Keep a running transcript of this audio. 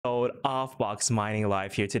Off Box Mining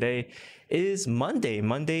Live here. Today is Monday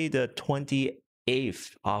the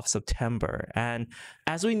 28th of September. And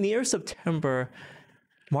as we near September,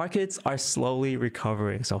 markets are slowly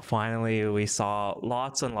recovering. So finally, we saw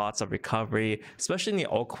lots and lots of recovery, especially in the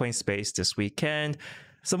altcoin space this weekend.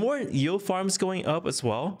 Some more yield farms going up as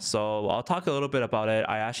well. So I'll talk a little bit about it.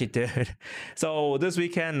 I actually did. So this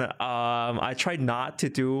weekend, I tried not to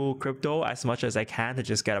do crypto as much as I can to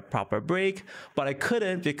just get a proper break, but I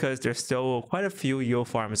couldn't because there's still quite a few yield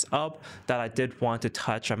farms up that I did want to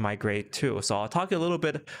touch and migrate to. So I'll talk a little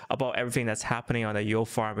bit about everything that's happening on the yield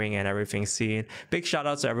farming and everything seen. Big shout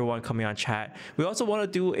out to everyone coming on chat. We also want to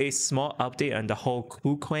do a small update on the whole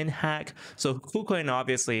KuCoin hack. So KuCoin,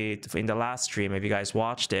 obviously, in the last stream, if you guys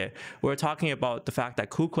watched it, we're talking about the fact that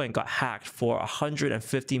KuCoin got hacked for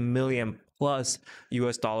 150 million plus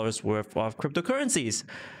US dollars worth of cryptocurrencies.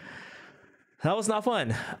 That was not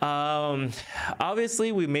fun.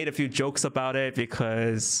 Obviously, we made a few jokes about it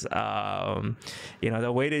because,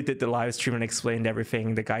 the way they did the live stream and explained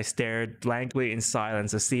everything, the guy stared blankly in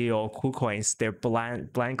silence. The CEO of KuCoin stared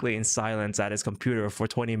blankly in silence at his computer for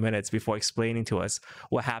 20 minutes before explaining to us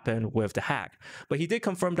what happened with the hack. But he did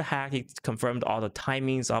confirm the hack. He confirmed all the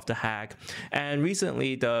timings of the hack. And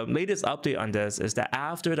recently, the latest update on this is that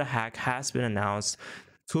after the hack has been announced,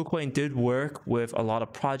 KuCoin did work with a lot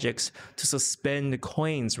of projects to suspend the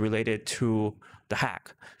coins related to the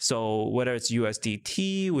hack. So whether it's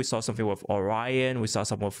USDT, we saw something with Orion, we saw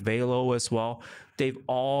something with Velo as well. They've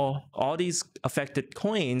all these affected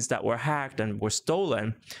coins that were hacked and were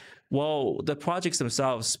stolen. Well, the projects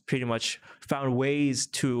themselves pretty much found ways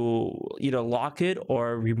to either lock it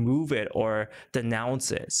or remove it or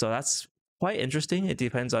denounce it. So that's quite interesting. It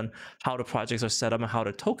depends on how the projects are set up and how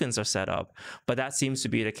the tokens are set up. But that seems to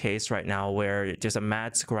be the case right now, where there's a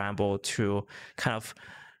mad scramble to kind of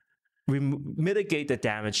mitigate the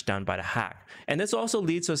damage done by the hack. And this also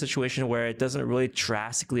leads to a situation where it doesn't really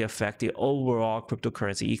drastically affect the overall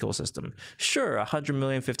cryptocurrency ecosystem. Sure, $100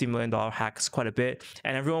 million, $50 million hack is quite a bit,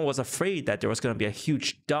 and everyone was afraid that there was going to be a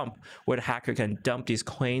huge dump where the hacker can dump these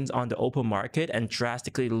coins on the open market and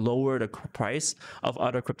drastically lower the price of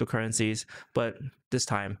other cryptocurrencies. But this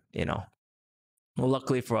time, well,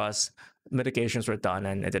 luckily for us, mitigations were done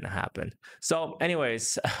and it didn't happen. So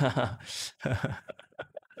anyways,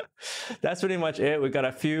 that's pretty much it. We got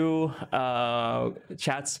a few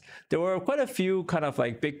chats. There were quite a few kind of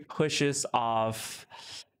like big pushes of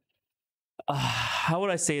how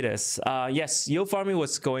would I say this? Yes, yield farming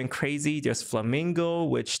was going crazy. There's Flamingo,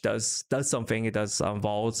 which does something. It does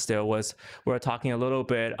vaults. We're talking a little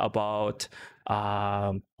bit about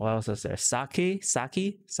what else is there? Sake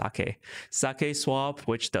swap,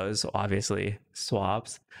 which does obviously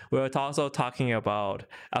swaps. We're also talking about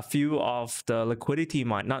a few of the liquidity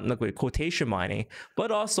quotation mining,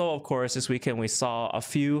 but also of course this weekend we saw a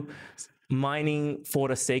few mining for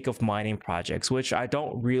the sake of mining projects, which I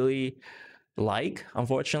don't really like,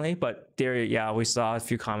 unfortunately. But we saw a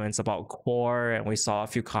few comments about Core, and we saw a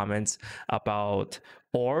few comments about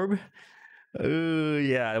Orb.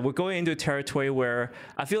 We're going into territory where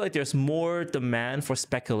I feel like there's more demand for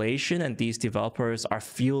speculation, and these developers are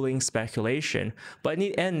fueling speculation. But in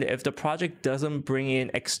the end, if the project doesn't bring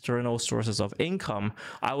in external sources of income,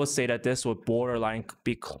 I would say that this would borderline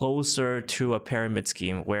be closer to a pyramid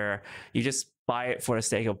scheme where you just buy it for the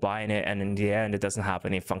sake of buying it, and in the end it doesn't have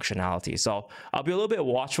any functionality. So I'll be a little bit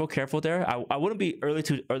watchful, careful there. I wouldn't be early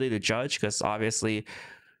to judge, because obviously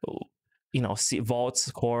Vault's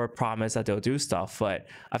Core promise that they'll do stuff, but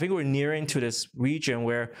I think we're nearing to this region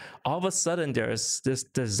where all of a sudden there's this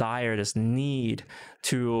desire, this need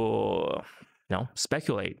to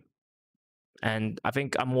speculate. And I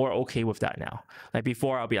think I'm more okay with that now. Like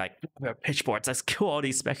before, I'll be like, pitchforks, let's kill all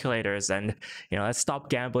these speculators, and let's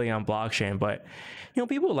stop gambling on blockchain. But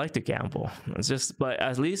people like to gamble. But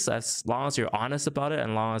at least as long as you're honest about it,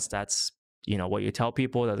 and as long as that's what you tell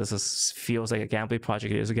people, that feels like a gambling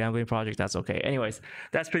project, it is a gambling project, that's okay. Anyways,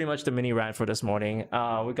 that's pretty much the mini rant for this morning.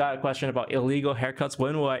 We got a question about illegal haircuts.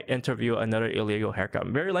 When will I interview another illegal haircut?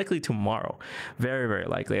 Very likely tomorrow. Very, very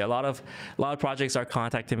likely. A lot of projects are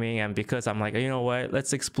contacting me, and because I'm like, you know what,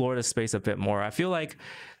 let's explore the space a bit more. I feel like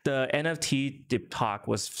the NFT deep talk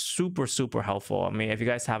was super, super helpful. I mean, if you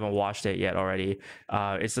guys haven't watched it yet already,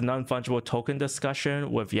 it's a non-fungible token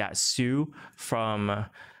discussion with Yatsu from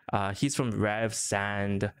he's from Revs,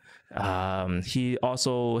 and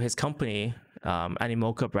his company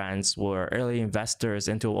Animoca Brands were early investors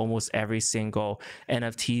into almost every single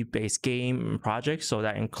NFT based game project. So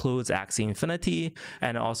that includes Axie Infinity,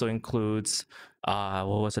 and it also includes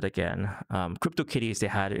what was it again? CryptoKitties they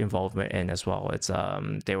had involvement in as well. It's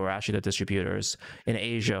they were actually the distributors in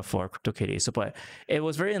Asia for CryptoKitties. So, but it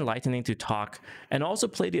was very enlightening to talk and also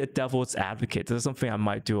play the devil's advocate. This is something I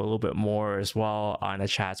might do a little bit more as well on the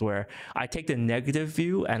chats, where I take the negative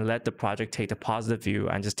view and let the project take the positive view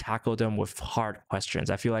and just tackle them with hard questions.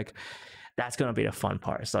 I feel like that's gonna be the fun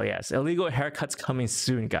part. So yes, illegal haircuts coming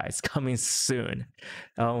soon, guys. Coming soon.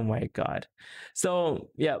 Oh my god. So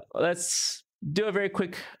yeah, let's do a very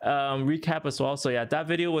quick recap as well. So yeah, that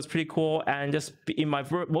video was pretty cool. And just in my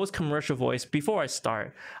most commercial voice, before I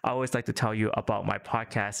start, I always like to tell you about my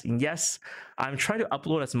podcast. And yes, I'm trying to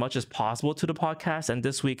upload as much as possible to the podcast. And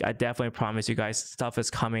this week, I definitely promise you guys stuff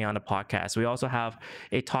is coming on the podcast. We also have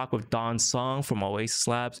a talk with Don Song from Oasis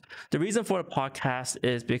Labs. The reason for the podcast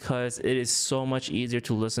is because it is so much easier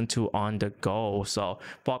to listen to on the go. So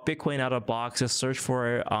bought Bitcoin out of the box, just search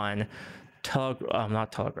for it on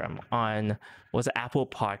not Telegram, on was it Apple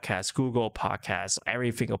Podcasts, Google Podcasts,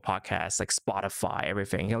 every single podcast, like Spotify,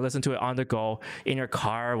 everything. You can listen to it on the go, in your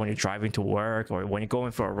car, when you're driving to work, or when you're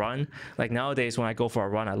going for a run. Like nowadays, when I go for a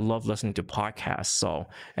run, I love listening to podcasts. So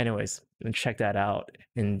anyways, check that out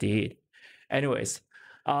indeed. Anyways,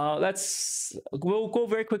 we'll go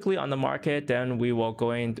very quickly on the market, then we'll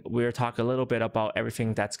talk a little bit about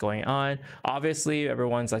everything that's going on. Obviously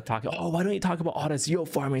everyone's like talking, oh, why don't you talk about all this yield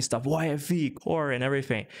farming stuff, YFV core and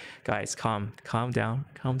everything. Guys, calm down,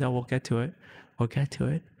 we'll get to it.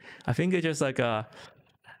 I think it's just like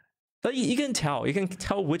but you can tell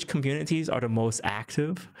which communities are the most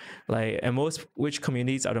active, like, and which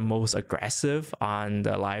communities are the most aggressive on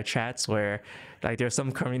the live chats, where like there's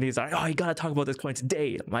some communities like, oh, you gotta talk about this coin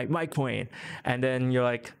today, my coin, and then you're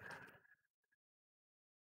like,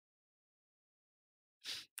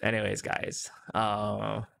 anyways, guys,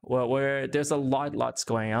 well, there's lots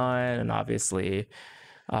going on, and obviously,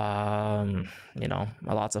 lots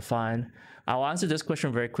of fun. I'll answer this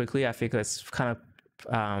question very quickly. I think it's kind of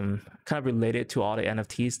related to all the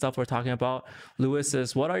NFT stuff we're talking about. Lewis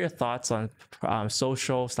says, what are your thoughts on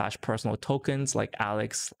social/personal tokens like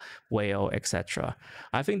Alex, Whale, etc.?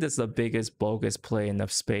 I think this is the biggest bogus play in the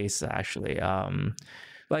space, actually.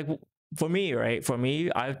 Like, for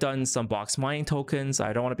me, I've done some box mining tokens.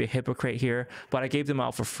 I don't want to be a hypocrite here, but I gave them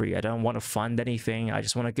out for free. I don't want to fund anything. I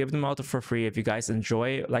just want to give them out for free. If you guys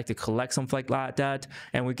enjoy, like to collect something like that,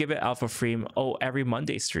 and we give it out for free. Every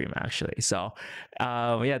Monday stream, actually. So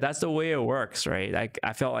yeah, that's the way it works, right? Like,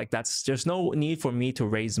 I felt like there's no need for me to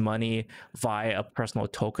raise money via a personal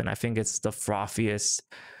token. I think it's the frothiest,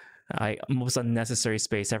 most unnecessary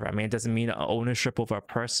space ever. I mean, it doesn't mean ownership of a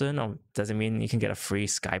person, or doesn't mean you can get a free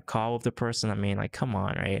Skype call with the person. I mean, like, come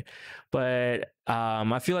on, right? But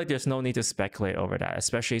I feel like there's no need to speculate over that,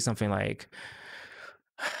 especially something like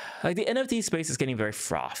the NFT space is getting very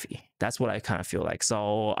frothy. That's what I kind of feel like.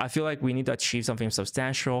 So I feel like we need to achieve something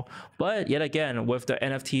substantial. But yet again, with the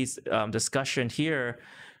NFTs discussion here,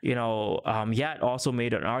 Yat also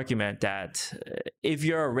made an argument that if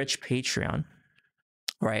you're a rich Patreon,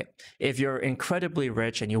 right? If you're incredibly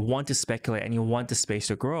rich and you want to speculate and you want the space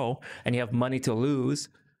to grow and you have money to lose,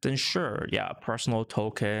 then sure, yeah, personal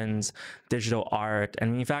tokens, digital art,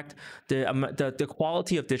 and in fact, the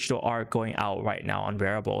quality of digital art going out right now on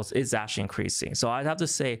wearables is actually increasing. So I'd have to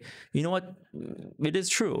say, you know what, it is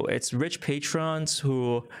true. It's rich patrons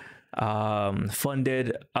who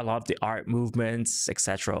funded a lot of the art movements,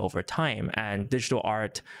 etc. over time, and digital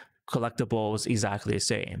art collectibles exactly the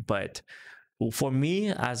same. But for me,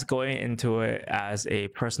 as going into it as a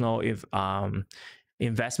personal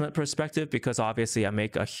investment perspective, because obviously I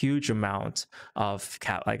make a huge amount of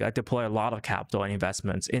I deploy a lot of capital and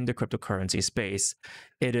investments in the cryptocurrency space.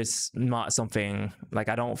 It is not something like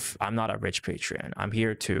I'm not a rich Patreon. I'm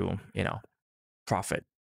here to, profit.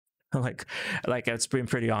 like it's been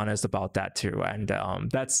pretty honest about that too, and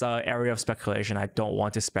that's an area of speculation I don't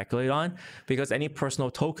want to speculate on, because any personal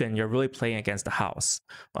token, you're really playing against the house.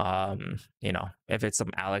 If it's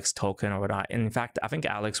some Alex token or whatnot. In fact, I think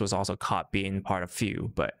Alex was also caught being part of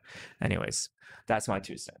few, but anyways, that's my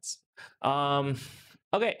 2 cents.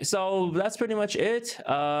 Okay, so that's pretty much it.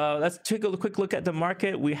 Let's take a quick look at the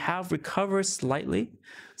market. We have recovered slightly,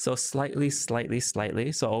 so slightly.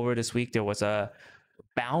 So over this week there was a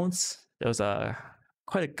bounce. There was a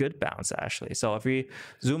quite a good bounce actually. So if we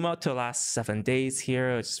zoom out to the last 7 days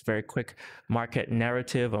here, it's very quick market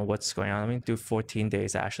narrative on what's going on. Let me do 14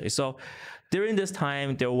 days actually. So during this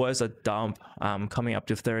time, there was a dump coming up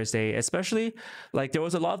to Thursday, especially like there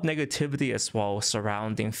was a lot of negativity as well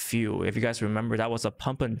surrounding few. If you guys remember, that was a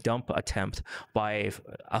pump and dump attempt by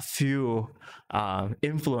a few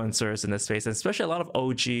influencers in this space, and especially a lot of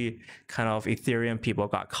OG kind of Ethereum people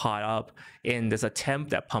got caught up in this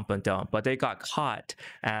attempt at pump and dump, but they got caught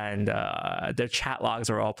and their chat logs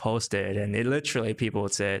were all posted, and it literally people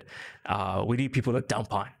said, we need people to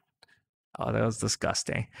dump on. Oh, that was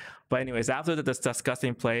disgusting. But anyways, after this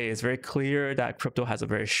disgusting play, it's very clear that crypto has a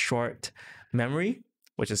very short memory,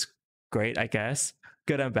 which is great, I guess.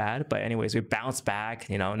 Good and bad. But anyways, we bounced back.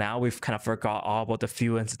 You know, now we've kind of forgot all about the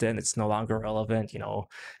few incident. It's no longer relevant. You know,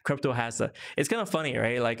 crypto has a, it's kind of funny,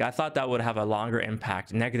 right? Like I thought that would have a longer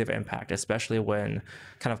impact, negative impact, especially when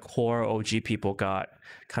kind of core OG people got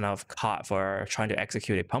kind of caught for trying to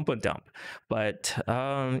execute a pump and dump. But,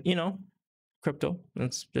 you know, crypto,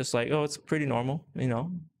 it's just like, oh, it's pretty normal, you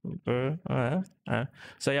know.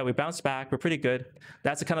 So yeah, we bounced back. We're pretty good.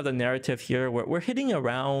 That's kind of the narrative here. We're hitting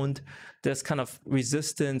around this kind of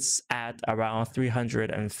resistance at around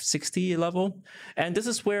 360 level, and this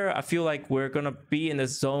is where I feel like we're gonna be in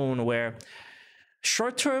this zone where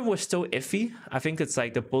short term we're still iffy. I think it's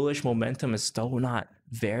like the bullish momentum is still not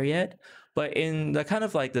there yet. But in the kind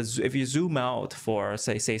of like the, if you zoom out for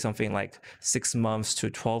say something like 6 months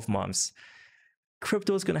to 12 months,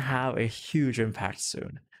 crypto is going to have a huge impact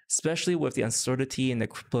soon, especially with the uncertainty in the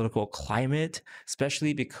political climate,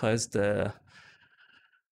 especially because the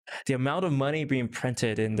amount of money being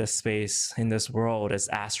printed in this space, in this world, is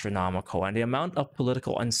astronomical, and the amount of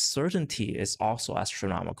political uncertainty is also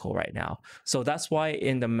astronomical right now. So that's why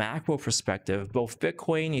in the macro perspective, both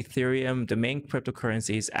Bitcoin, Ethereum, the main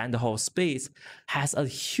cryptocurrencies, and the whole space has a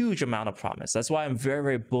huge amount of promise. That's why I'm very,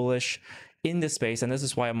 very bullish in this space, and this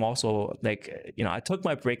is why I'm also like, you know, I took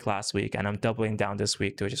my break last week and I'm doubling down this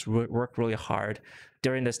week to just work really hard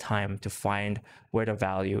during this time to find where the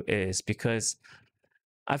value is, because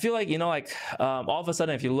I feel like, you know, like all of a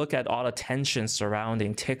sudden, if you look at all the tension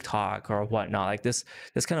surrounding TikTok or whatnot, like this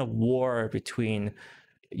kind of war between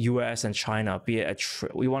US and China, be it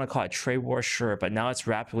we want to call it trade war, sure, but now it's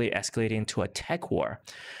rapidly escalating to a tech war,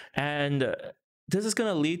 and this is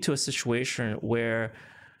going to lead to a situation where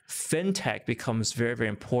fintech becomes very, very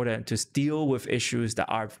important to deal with issues that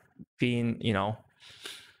are being, you know,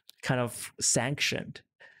 kind of sanctioned.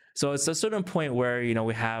 So it's a certain point where, you know,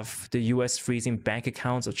 we have the US freezing bank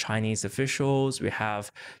accounts of Chinese officials. We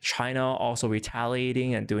have China also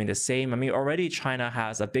retaliating and doing the same. I mean, already China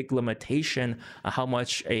has a big limitation on how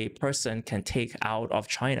much a person can take out of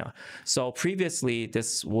China. So previously,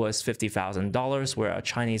 this was $50,000, where a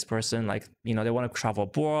Chinese person, like, you know, they want to travel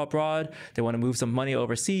abroad, they want to move some money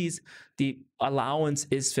overseas, the allowance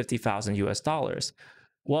is 50,000 US dollars.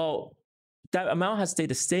 Well, that amount has stayed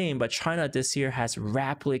the same, but China this year has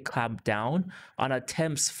rapidly clamped down on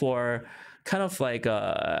attempts for kind of like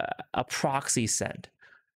a proxy send.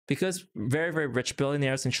 Because very, very rich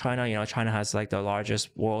billionaires in China, you know, China has like the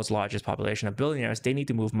world's largest population of billionaires, they need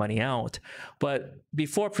to move money out. But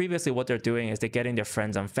before, previously, what they're doing is they're getting their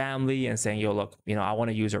friends and family and saying, yo, look, you know, I want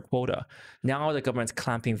to use your quota. Now the government's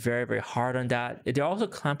clamping very, very hard on that. They're also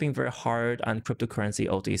clamping very hard on cryptocurrency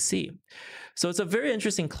OTC. So it's a very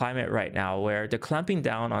interesting climate right now where they're clamping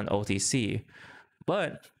down on OTC.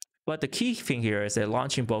 But the key thing here is they're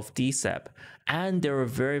launching both DCEP, and they were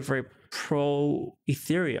very, very pro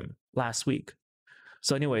Ethereum last week.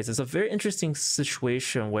 So anyways, it's a very interesting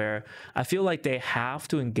situation where I feel like they have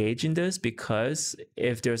to engage in this, because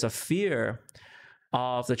if there's a fear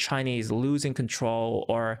of the Chinese losing control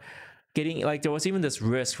or getting, like, there was even this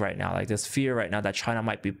risk right now, like this fear right now that China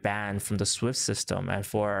might be banned from the SWIFT system, and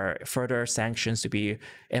for further sanctions to be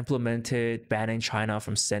implemented, banning China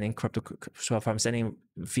from sending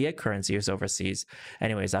fiat currencies overseas.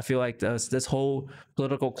 Anyways, I feel like this whole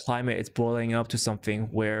political climate is boiling up to something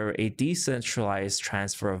where a decentralized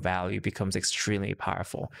transfer of value becomes extremely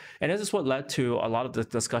powerful. And this is what led to a lot of the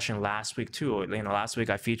discussion last week too. You know, last week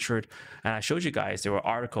I featured and I showed you guys there were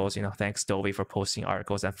articles, you know, thanks Dovey for posting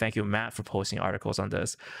articles, and thank you Matt for posting articles on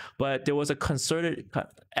this. But there was a concerted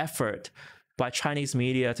effort by Chinese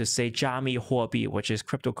media to say Jiami Huobi, which is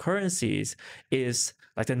cryptocurrencies, is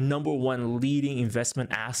like the #1 leading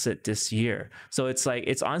investment asset this year. So it's like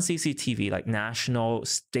it's on CCTV, like national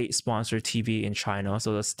state-sponsored TV in China.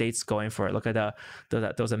 So the state's going for it. Look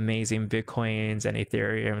at those amazing Bitcoins and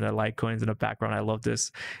Ethereum, the Litecoins in the background. I love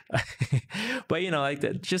this. But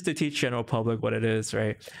like just to teach general public what it is,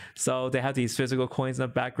 right? So they have these physical coins in the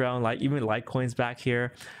background, like even Litecoins back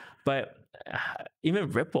here. But even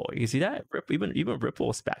Ripple, you see that? Even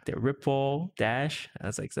Ripple's back there. Ripple Dash.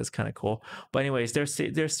 That's kind of cool. But anyways,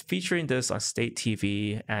 they're featuring this on state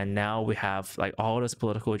TV, and now we have like all this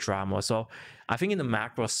political drama. So I think in the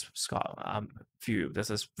macro view, this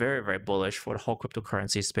is very, very bullish for the whole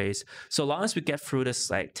cryptocurrency space. So long as we get through this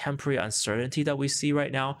like temporary uncertainty that we see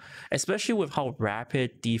right now, especially with how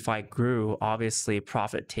rapid DeFi grew, obviously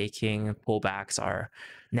profit taking pullbacks are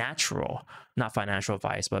natural. Not financial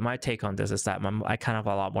advice, but my take on this is that I kind of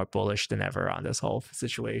a lot more bullish than ever on this whole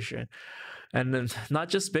situation. And then not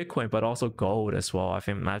just Bitcoin, but also gold as well. I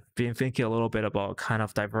think I've been thinking a little bit about kind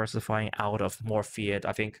of diversifying out of more fiat.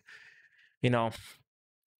 I think,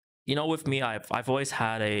 with me, I've always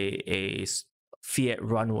had a fiat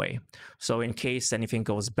runway. So in case anything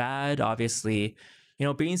goes bad, obviously,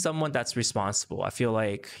 being someone that's responsible, I feel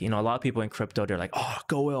like, a lot of people in crypto, they're like, oh,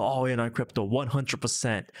 go all in on crypto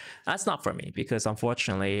 100%. That's not for me because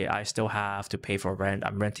unfortunately, I still have to pay for rent.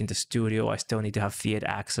 I'm renting the studio. I still need to have fiat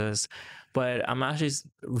access. But I'm actually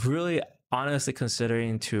really honestly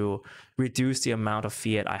considering to reduce the amount of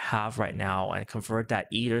fiat I have right now and convert that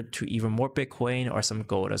either to even more Bitcoin or some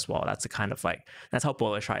gold as well. That's that's how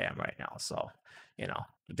bullish I am right now. So,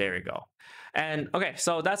 there you go. And okay,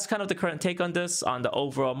 so that's kind of the current take on this, on the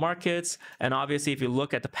overall markets. And obviously, if you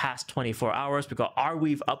look at the past 24 hours, we got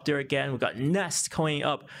Arweave up there again. We got Nest going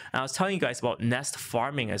up. And I was telling you guys about Nest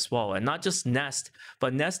farming as well. And not just Nest,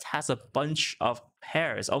 but Nest has a bunch of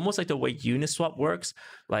pairs, almost like the way Uniswap works,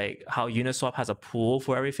 like how Uniswap has a pool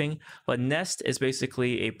for everything. But Nest is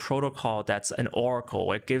basically a protocol that's an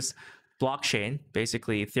oracle. It gives blockchain,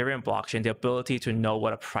 basically Ethereum blockchain, the ability to know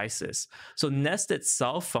what a price is. So Nest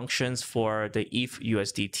itself functions for the ETH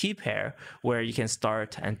USDT pair, where you can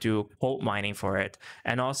start and do quote mining for it.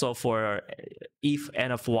 And also for ETH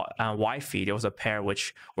NFY fee, there was a pair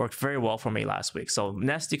which worked very well for me last week. So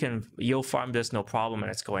Nest, you can yield farm this no problem,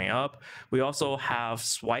 and it's going up. We also have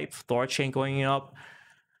Swipe, Thorchain going up.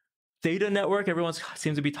 Data Network, everyone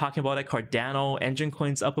seems to be talking about it. Cardano, Engine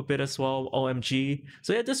Coin's up a bit as well. OMG.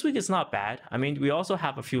 So yeah, this week is not bad. I mean, we also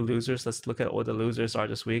have a few losers. Let's look at what the losers are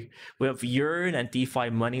this week. We have Yearn and DeFi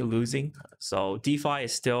Money losing. So DeFi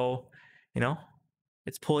is still,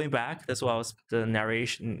 it's pulling back. That's what the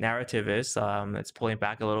narrative is. It's pulling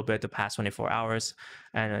back a little bit the past 24 hours.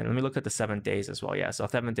 And let me look at the 7 days as well. Yeah, so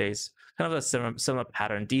 7 days, kind of a similar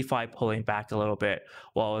pattern. DeFi pulling back a little bit,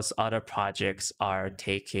 whilst other projects are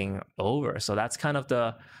taking over. So that's kind of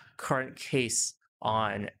the current case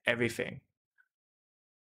on everything.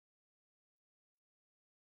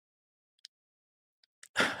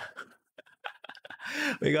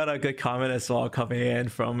 We got a good comment as well coming in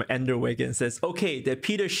from Ender Wiggins. Says, okay, did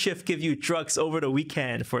Peter Schiff give you drugs over the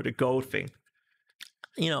weekend for the gold thing?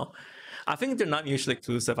 I think they're not mutually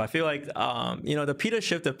exclusive. I feel like, the Peter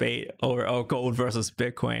Schiff debate over gold versus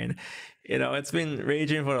Bitcoin, it's been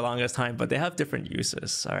raging for the longest time, but they have different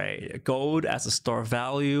uses. All right. Gold as a store of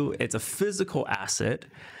value, it's a physical asset,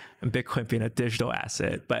 and Bitcoin being a digital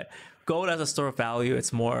asset. But gold as a store of value,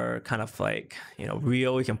 it's more kind of like,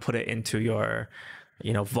 real. You can put it into your,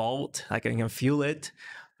 vault, like you can fuel it,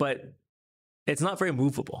 but it's not very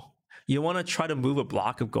movable. You want to try to move a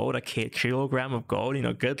block of gold, a kilogram of gold,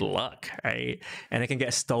 good luck, right? And it can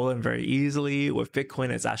get stolen very easily. With Bitcoin,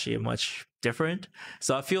 it's actually much different.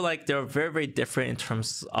 So I feel like they're very, very different in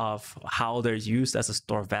terms of how they're used as a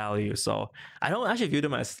store value. So I don't actually view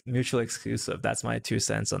them as mutually exclusive. That's my 2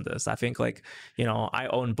 cents on this. I think I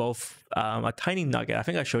own both a tiny nugget. I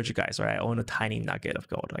think I showed you guys, right? I own a tiny nugget of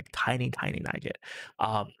gold, like tiny nugget.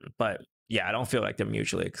 But yeah, I don't feel like they're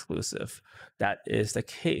mutually exclusive. That is the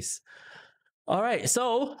case. All right,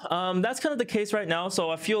 so that's kind of the case right now. So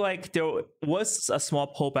I feel like there was a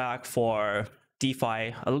small pullback for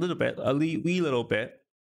DeFi, a wee little bit.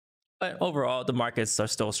 But overall, the markets are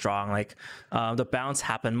still strong. Like the bounce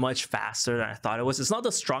happened much faster than I thought it was. It's not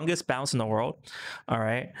the strongest bounce in the world, all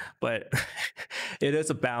right, but it is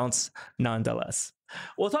a bounce nonetheless.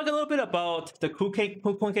 We'll talk a little bit about the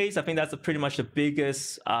KuCoin case. I think that's pretty much the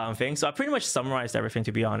biggest thing. So I pretty much summarized everything,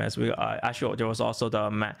 to be honest. We actually, there was also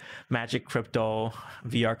the Magic Crypto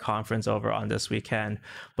VR conference over on this weekend.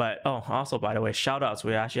 But also, by the way, shout outs.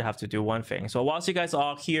 We actually have to do one thing. So whilst you guys are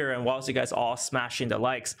all here and whilst you guys are all smashing the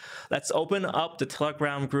likes, let's open up the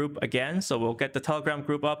Telegram group again. So we'll get the Telegram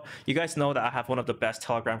group up. You guys know that I have one of the best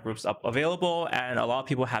Telegram groups up available, and a lot of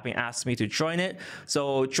people have been asking me to join it.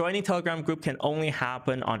 So joining Telegram group can only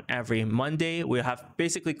happen on every Monday. We have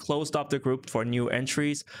basically closed up the group for new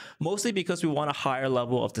entries, mostly because we want a higher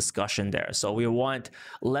level of discussion there. So we want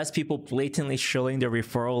less people blatantly shilling their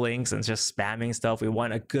referral links and just spamming stuff. We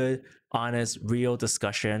want a good, honest, real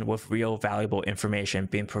discussion with real valuable information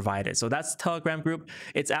being provided. So that's the Telegram group.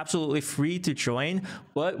 It's absolutely free to join,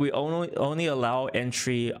 but we only allow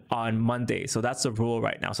entry on Monday. So that's the rule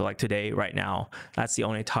right now. So like today, right now, that's the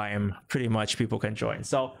only time pretty much people can join.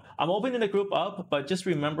 So I'm opening the group up, but just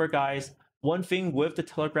remember, guys, one thing with the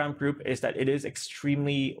Telegram group is that it is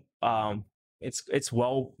extremely it's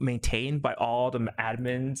well maintained by all the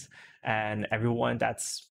admins and everyone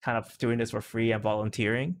that's kind of doing this for free and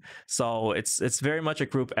volunteering. So it's very much a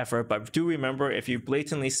group effort. But do remember, if you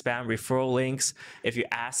blatantly spam referral links, if you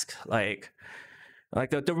ask like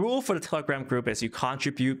the rule for the Telegram group is you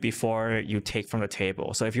contribute before you take from the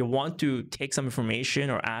table. So if you want to take some information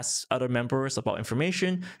or ask other members about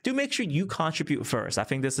information, do make sure you contribute first. I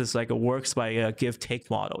think this is like a works by a give-take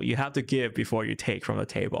model. You have to give before you take from the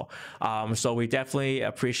table. So we definitely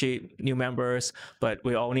appreciate new members, but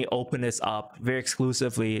we only open this up very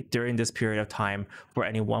exclusively during this period of time for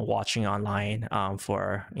anyone watching online,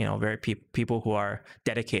 for very people who are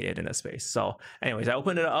dedicated in this space. So anyways, I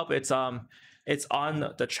opened it up. It's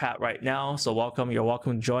on the chat right now. So welcome. You're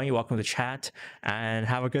welcome to join. You're welcome to chat and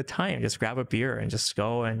have a good time. Just grab a beer and just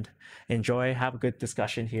go and enjoy. Have a good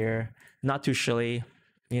discussion here. Not too chilly,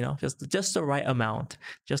 just the right amount.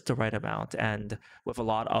 Just the right amount. And with a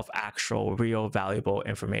lot of actual, real, valuable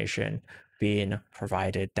information being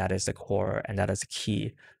provided. That is the core and that is the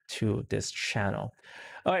key to this channel.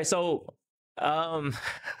 All right. So,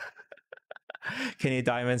 Kenny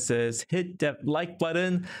Diamond says, hit that like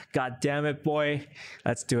button. God damn it, boy.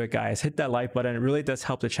 Let's do it, guys. Hit that like button. It really does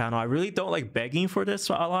help the channel. I really don't like begging for this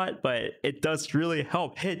a lot, but it does really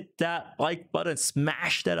help. Hit that like button.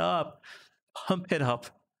 Smash that up. Pump it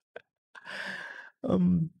up.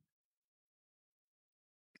 And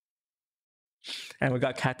we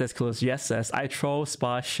got Cactus Close. Yes, says, I troll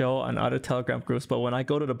Spa Show on other Telegram groups, but when I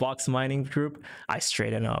go to the box mining group, I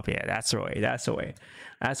straighten up. Yeah, that's the way. That's the way.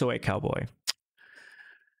 That's the way, cowboy.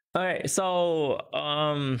 All right, so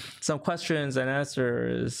some questions and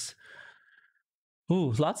answers.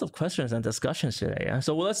 Ooh, lots of questions and discussions today. Yeah?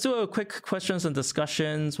 So let's do a quick questions and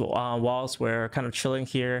discussions whilst we're kind of chilling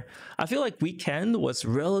here. I feel like weekend was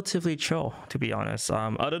relatively chill, to be honest.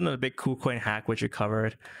 Other than the big KuCoin hack, which we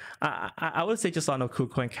covered, I would say just on the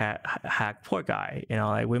KuCoin hack, poor guy.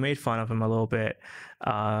 Like we made fun of him a little bit.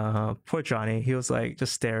 Poor Johnny. He was like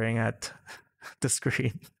just staring at the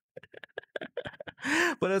screen.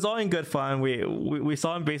 But it's all in good fun. We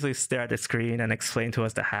saw him basically stare at the screen and explain to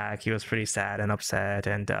us the hack. He was pretty sad and upset,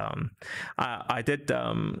 and I did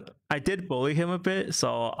bully him a bit.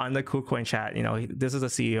 So on the KuCoin chat, this is the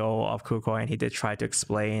CEO of KuCoin. He did try to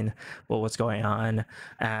explain what was going on,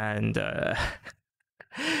 and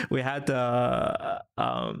we had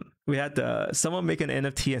someone make an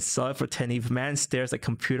NFT and sell it for 10 ETH. Man stares at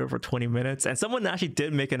computer for 20 minutes, and someone actually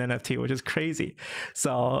did make an NFT, which is crazy.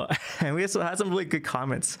 So, and we also had some really good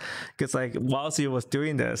comments because like whilst he was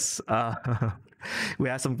doing this, we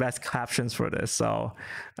had some best captions for this. So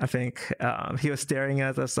I think he was staring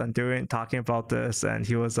at us and talking about this, and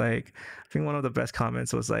he was like, I think one of the best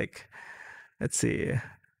comments was like, let's see,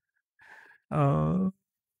 how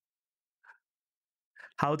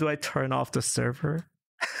do I turn off the server?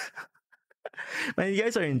 Man, you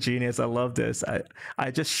guys are ingenious. I love this.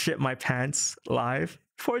 I just shit my pants live.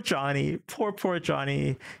 Poor Johnny. Poor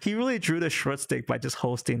Johnny. He really drew the short stick by just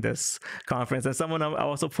hosting this conference. And someone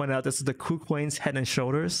also pointed out this is the KuCoin's head and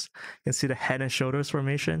shoulders. You can see the head and shoulders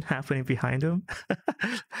formation happening behind him.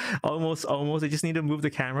 almost. They just need to move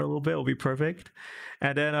the camera a little bit. It'll be perfect.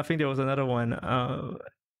 And then I think there was another one.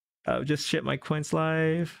 Just shit my coins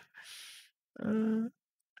live.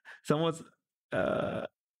 Someone's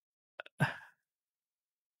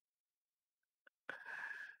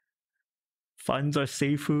funds are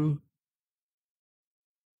seifu.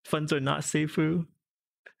 Funds are not seifu.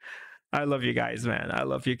 I love you guys, man. I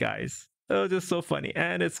love you guys. Oh, just so funny.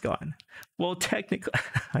 And it's gone. Well, technically,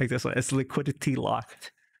 like this one, it's liquidity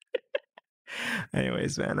locked.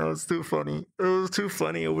 Anyways, man, it was too funny. It was too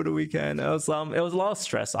funny over the weekend. It was a lot of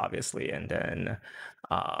stress, obviously, and then,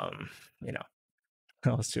 um, you know,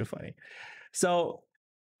 it was too funny. So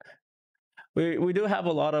we do have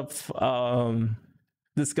a lot of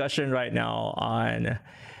discussion right now on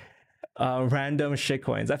random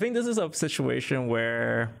shitcoins. I think this is a situation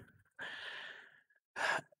where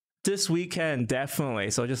this weekend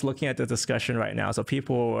definitely. So just looking at the discussion right now, so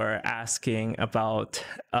people were asking about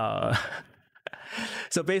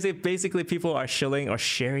so basically people are shilling or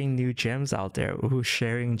sharing new gems out there. Ooh,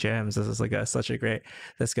 sharing gems. This is like such a great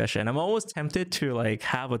discussion. I'm almost tempted to like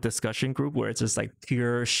have a discussion group where it's just like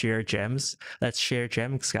pure share gems. Let's share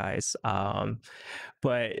gems, guys.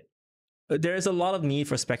 But there's a lot of need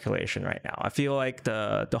for speculation right now. I feel like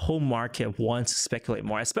the whole market wants to speculate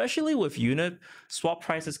more, especially with unit swap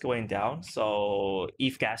prices going down. So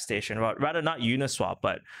ETH gas station, rather not Uniswap,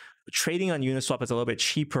 but trading on Uniswap is a little bit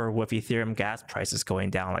cheaper with Ethereum gas prices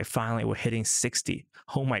going down. Like finally we're hitting 60.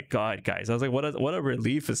 Oh my God, guys. I was like, what a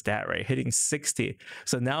relief is that, right? Hitting 60.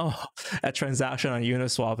 So now a transaction on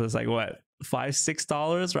Uniswap is like what,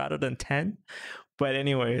 $5-6 rather than 10. But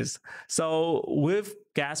anyways, so with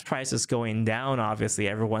gas prices going down, obviously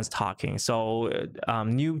everyone's talking. So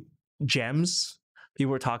new gems,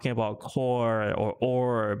 people were talking about core or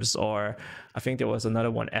orbs, or I think there was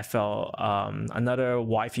another one, FL, another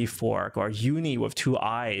Wi-Fi fork, or uni with two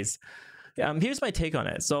eyes. Here's my take on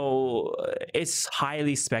it. So it's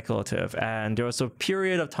highly speculative, and there was a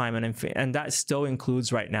period of time, and that still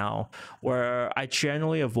includes right now, where I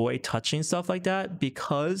generally avoid touching stuff like that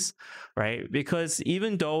because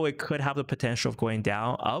even though it could have the potential of going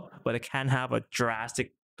down, up, but it can have a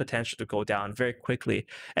drastic potential to go down very quickly,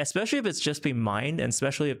 especially if it's just being mined, and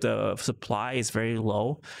especially if the supply is very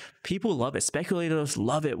low. People love it. Speculators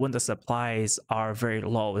love it when the supplies are very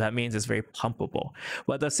low. That means it's very pumpable.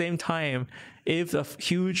 But at the same time, if a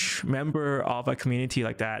huge member of a community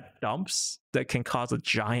like that dumps, that can cause a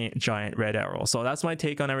giant red arrow. So that's my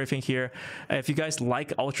take on everything here. If you guys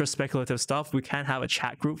like ultra speculative stuff, we can have a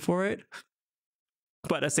chat group for it.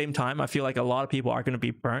 But at the same time, I feel like a lot of people are going to be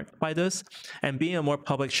burnt by this. And being a more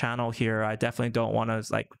public channel here, I definitely don't want to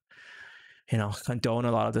like, condone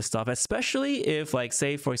a lot of this stuff, especially if, like,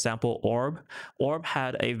 say, for example, Orb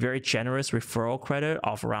had a very generous referral credit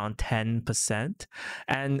of around 10.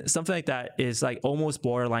 And something like that is like almost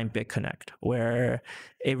borderline BitConnect, where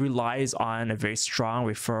it relies on a very strong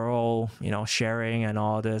referral, sharing and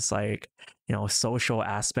all this, like, social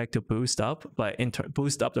aspect to boost up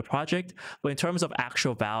the project. But in terms of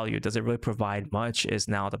actual value, does it really provide much is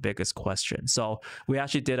now the biggest question. So we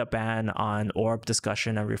actually did a ban on Orb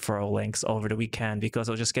discussion and referral links over the weekend because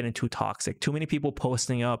it was just getting too toxic. Too many people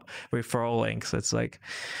posting up referral links. It's like,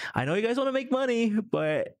 I know you guys want to make money,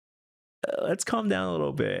 but let's calm down a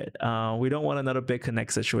little bit. We don't want another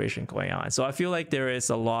BitConnect situation going on. So I feel like there is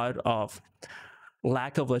a lot of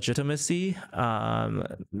lack of legitimacy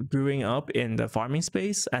brewing up in the farming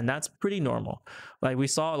space, and that's pretty normal. Like, we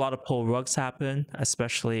saw a lot of pull rugs happen,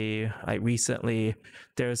 especially like recently.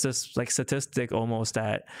 There's this like statistic almost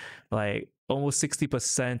that like almost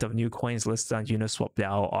 60% of new coins listed on Uniswap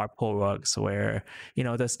now are pull rugs, where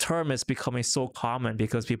this term is becoming so common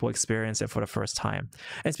because people experience it for the first time.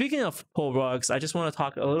 And speaking of pull rugs, I just want to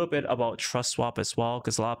talk a little bit about TrustSwap as well,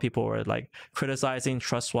 because a lot of people were like criticizing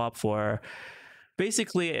TrustSwap for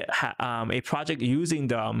basically a project using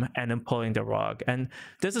them and then pulling the rug. And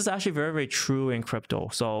this is actually very, very true in crypto.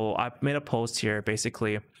 So I made a post here.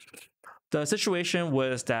 Basically, the situation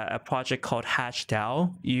was that a project called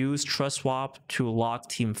HashDAO used TrustSwap to lock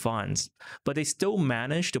team funds, but they still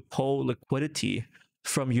managed to pull liquidity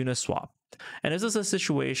from Uniswap. And this is a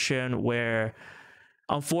situation where,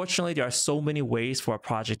 unfortunately, there are so many ways for a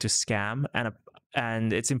project to scam,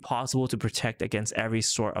 and it's impossible to protect against every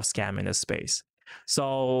sort of scam in this space.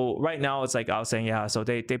 So right now, it's like I was saying, yeah, so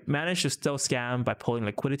they managed to still scam by pulling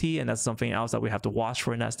liquidity, and that's something else that we have to watch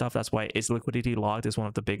for in that stuff. That's why, is liquidity locked, is one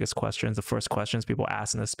of the biggest questions, the first questions people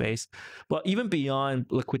ask in this space. But even beyond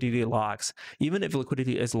liquidity locks, even if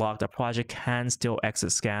liquidity is locked, a project can still exit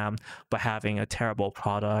scam by having a terrible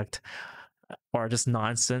product or just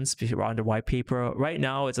nonsense around the white paper. Right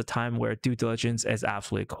now, it's a time where due diligence is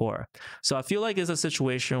absolutely core. So I feel like it's a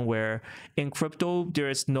situation where in crypto, there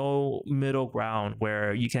is no middle ground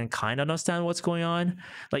where you can kind of understand what's going on.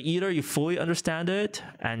 Like, either you fully understand it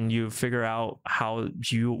and you figure out how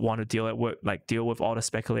you want to deal with all the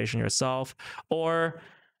speculation yourself, or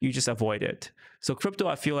you just avoid it. So crypto,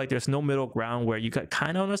 I feel like there's no middle ground where you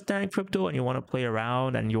kind of understand crypto and you want to play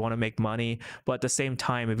around and you want to make money, but at the same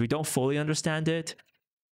time, if you don't fully understand it,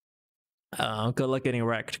 good luck getting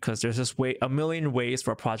wrecked, because there's just a million ways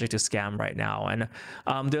for a project to scam right now. And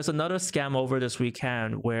there's another scam over this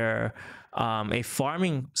weekend where a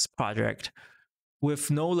farming project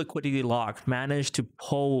with no liquidity lock managed to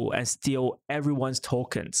pull and steal everyone's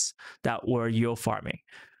tokens that were yield farming.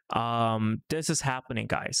 This is happening,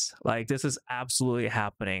 guys. Like, this is absolutely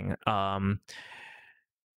happening.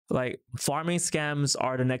 Like, farming scams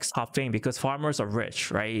are the next top thing because farmers are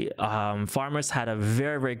rich, right? Farmers had a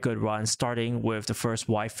very, very good run, starting with the first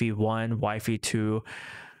YFI1, YFI2,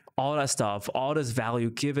 all that stuff, all this value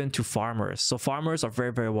given to farmers. So farmers are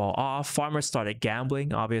very, very well off. Farmers started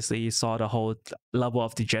gambling. Obviously, you saw the whole level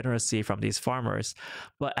of degeneracy from these farmers.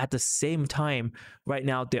 But at the same time, right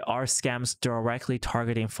now, there are scams directly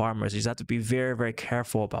targeting farmers. You just have to be very, very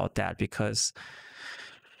careful about that, because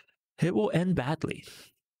it will end badly.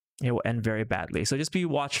 It will end very badly. So just be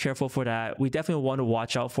careful for that. We definitely want to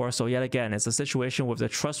watch out for. So yet again, it's a situation with the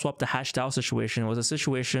TrustSwap, the hash DAO situation. It was a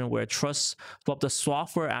situation where TrustSwap, the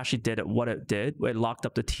software, actually did what it did. It locked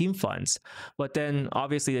up the team funds. But then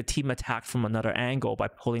obviously the team attacked from another angle by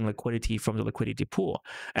pulling liquidity from the liquidity pool.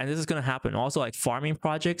 And this is going to happen. Also, like farming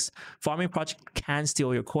projects can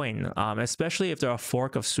steal your coin, especially if they're a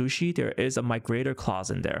fork of Sushi. There is a migrator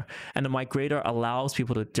clause in there. And the migrator allows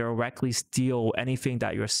people to directly steal anything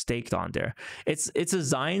that you're staked on there. It's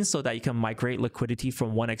designed so that you can migrate liquidity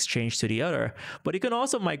from one exchange to the other, but you can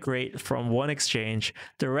also migrate from one exchange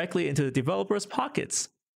directly into the developer's pockets.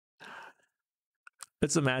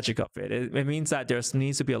 It's the magic of it. It means that there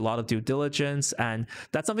needs to be a lot of due diligence, and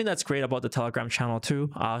that's something that's great about the Telegram channel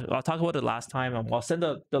too. I'll talk about it last time. I'll send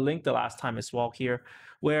the link the last time as well here,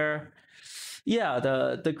 where yeah,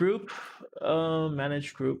 the group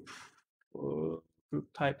manage group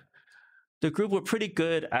type. The group were pretty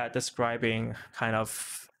good at describing kind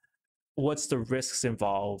of what's the risks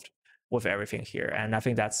involved with everything here. And I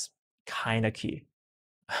think that's kind of key,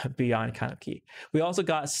 beyond kind of key. We also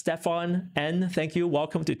got Stefan N. Thank you.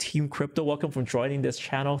 Welcome to Team Crypto. Welcome for joining this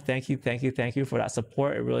channel. Thank you for that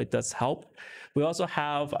support. It really does help. We also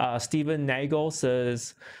have Stephen Nagel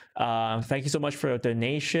says, thank you so much for your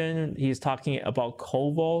donation. He's talking about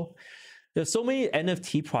Kovo. There's so many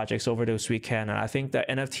NFT projects over this weekend, and I think the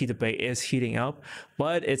NFT debate is heating up,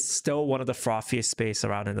 but it's still one of the frothiest space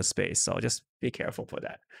around in the space. So just be careful for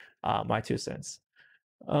that. My 2 cents.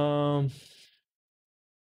 So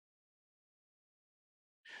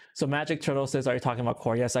Magic Turtle says, are you talking about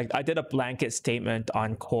Core? Yes, I did a blanket statement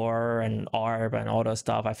on Core and ARB and all that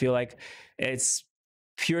stuff. I feel like it's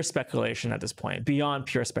pure speculation at this point. Beyond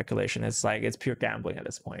pure speculation, it's pure gambling at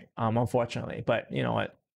this point, unfortunately. But you know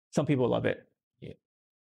what? Some people love it. Yeah.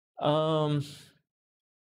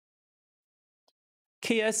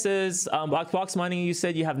 KS says, Blackbox Mining, you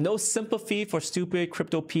said you have no sympathy for stupid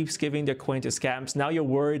crypto peeps giving their coin to scams. Now you're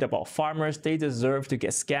worried about farmers. They deserve to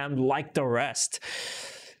get scammed like the rest.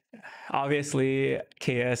 Obviously,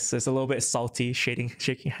 KS is a little bit salty, shaking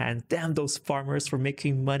hands. Damn those farmers for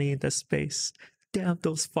making money in this space. Damn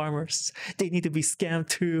those farmers. They need to be scammed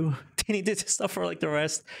too. They need to suffer like the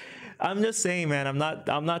rest. I'm just saying, man, I'm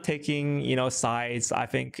not taking, sides. I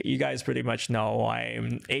think you guys pretty much know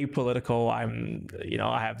I'm apolitical.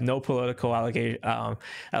 I have no political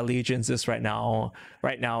allegiances right now.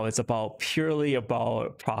 Right now, it's purely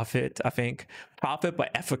about profit. I think profit, but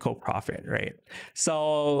ethical profit, right?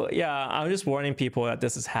 So yeah, I'm just warning people that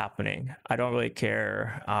this is happening. I don't really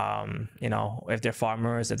care, if they're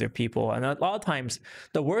farmers, if they're people. And a lot of times,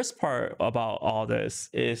 the worst part about all this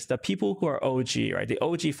is the people who are OG, right? The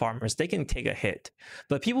OG farmers, they can take a hit.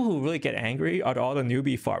 But people who really get angry are all the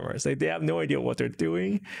newbie farmers. Like, they have no idea what they're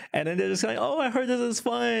doing. And then they're just like, oh, I heard this is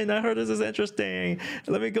fun. I heard this is interesting.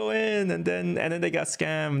 Let me go in. And then they got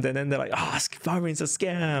scammed. And then they're like, oh, farming's a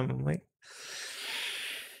scam. I'm like,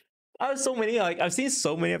 I've seen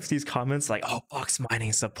so many of these comments like, oh, Box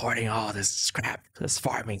Mining supporting all this crap, this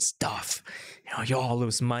farming stuff. You all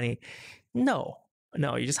lose money. No,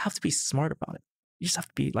 you just have to be smart about it. You just have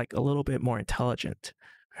to be like a little bit more intelligent,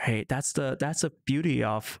 right? That's the beauty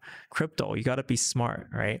of crypto. You got to be smart,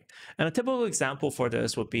 right? And a typical example for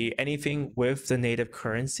this would be anything with the native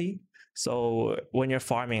currency. So when you're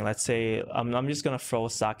farming, let's say, I'm just going to throw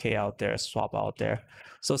Sake out there, swap out there.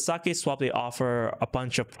 So Sake Swap, they offer a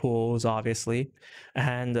bunch of pools, obviously.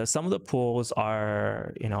 And some of the pools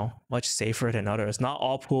are, much safer than others. Not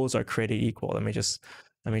all pools are created equal. Let me just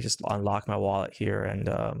unlock my wallet here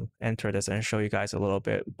and enter this and show you guys a little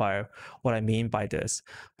bit by what I mean by this.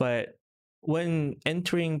 But when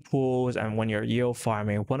entering pools and when you're yield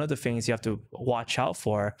farming, one of the things you have to watch out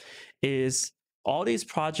for is all these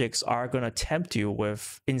projects are going to tempt you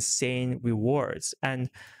with insane rewards. And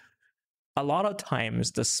a lot of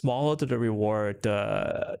times the smaller the reward,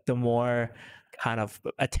 the more kind of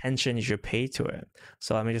attention you should pay to it.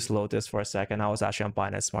 So let me just load this for a second. I was actually on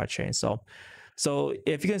Binance Smart Chain. So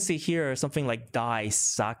if you can see here, something like DAI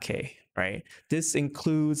Sake, right? This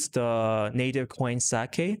includes the native coin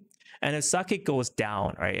Sake. And if Sake goes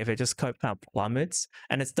down, right, if it just kind of plummets,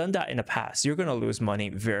 and it's done that in the past, you're going to lose money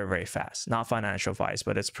very, very fast. Not financial advice,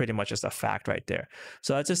 but it's pretty much just a fact right there.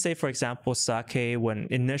 So let's just say, for example, Sake, when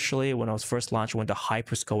it was first launched, when the hype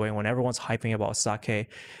was going, when everyone's hyping about Sake,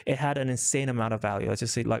 it had an insane amount of value. Let's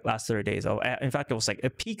just say like last 30 days. In fact,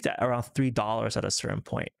 it peaked at around $3 at a certain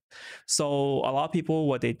point. So a lot of people,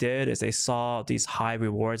 what they did is they saw these high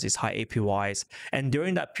rewards, these high APYs. And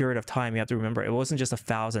during that period of time, you have to remember, it wasn't just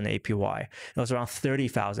 1,000 APY. It was around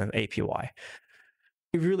 30,000 APY.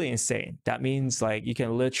 Really insane. That means like you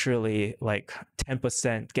can literally like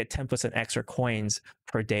 10% get 10% extra coins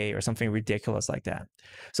per day or something ridiculous like that.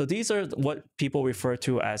 So these are what people refer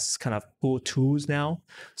to as kind of pool twos now.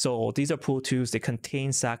 So these are pool twos, they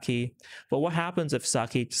contain Sake. But what happens if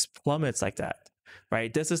Sake just plummets like that?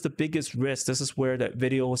 Right, this is the biggest risk. This is where the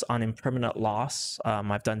videos on impermanent loss,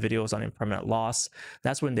 I've done videos on impermanent loss.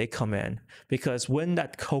 That's when they come in, because when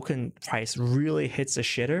that token price really hits a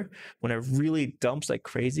shitter, when it really dumps like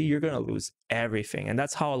crazy, you're going to lose everything. And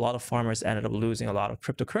that's how a lot of farmers ended up losing a lot of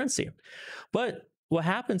cryptocurrency. But what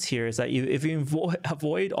happens here is that if you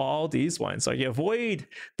avoid all these ones, so you avoid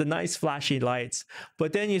the nice flashy lights,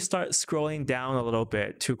 but then you start scrolling down a little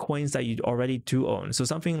bit to coins that you already do own. So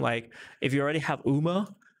something like if you already have UMA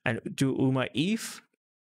and do UMA ETH,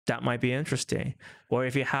 that might be interesting. Or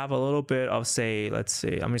if you have a little bit of, say, let's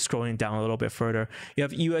see, I'm scrolling down a little bit further, you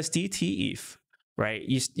have USDT ETH. Right,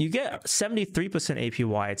 you get 73%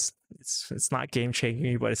 APY. It's not game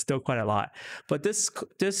changing, but it's still quite a lot. But this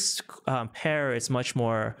pair is much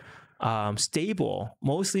more stable,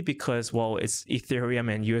 mostly because, well, it's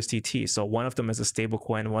Ethereum and USDT. So one of them is a stable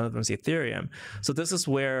coin, one of them is Ethereum. So this is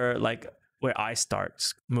where I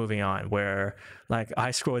start moving on, where like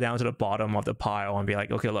I scroll down to the bottom of the pile and be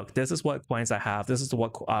like, okay, look, this is what coins I have. This is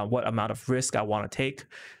what amount of risk I want to take.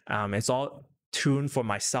 It's all tuned for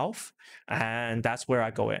myself, and that's where I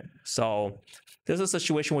go in. So this is a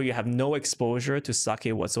situation where you have no exposure to Sake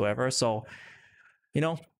whatsoever. So,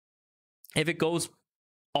 if it goes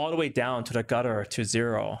all the way down to the gutter to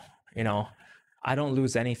zero, I don't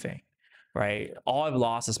lose anything, right? All I've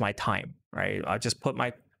lost is my time, right? I just put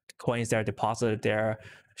my coins there, deposited there.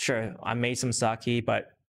 Sure, I made some Sake,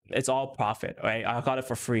 but it's all profit, right? I got it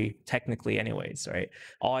for free, technically anyways, right?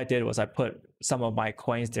 All I did was I put some of my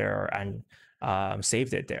coins there and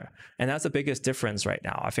saved it there. And that's the biggest difference right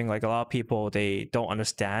now. I think like a lot of people, they don't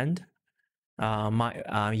understand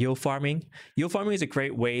yield farming. Yield farming is a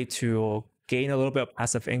great way to gain a little bit of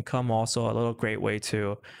passive income, also a little great way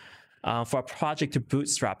to for a project to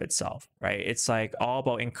bootstrap itself, right? It's like all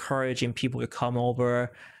about encouraging people to come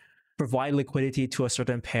over, provide liquidity to a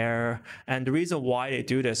certain pair. And the reason why they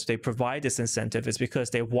do this, they provide this incentive, is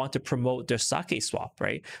because they want to promote their Sake swap,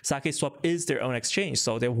 right? Sake swap is their own exchange.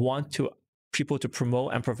 So they want people to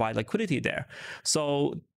promote and provide liquidity there.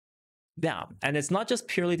 So yeah, and it's not just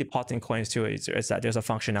purely depositing coins too, it's that there's a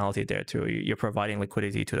functionality there too. You're providing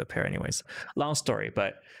liquidity to the pair anyways. Long story,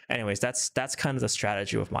 but anyways, that's kind of the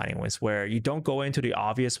strategy with mining ones, where you don't go into the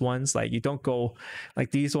obvious ones. Like you don't go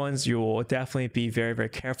like these ones, you will definitely be very, very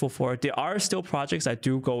careful for. There are still projects that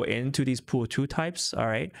do go into these pool 2 types, all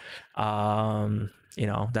right?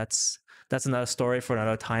 That's another story for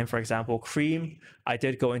another time. For example, Cream, I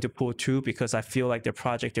did go into pool 2 because I feel like their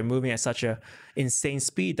project, they're moving at such a insane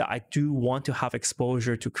speed that I do want to have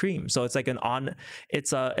exposure to Cream. So it's like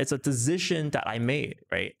it's a decision that I made,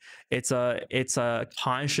 right? It's a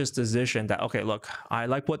conscious decision that, okay, look, I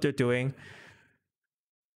like what they're doing.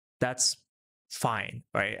 That's fine,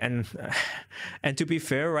 right? And to be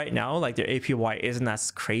fair, right now, like their APY isn't as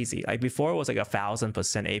crazy. Like before, it was like 1,000%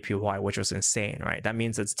 APY, which was insane, right? That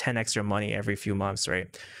means it's 10 extra money every few months,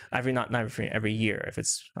 right? Every year if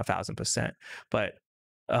it's 1,000%. But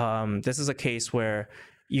this is a case where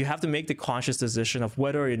you have to make the conscious decision of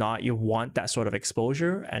whether or not you want that sort of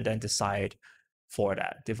exposure, and then decide for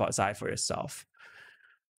yourself.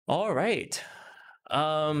 All right.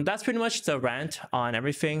 That's pretty much the rant on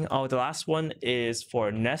everything. Oh, the last one is for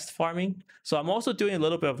nest farming. So I'm also doing a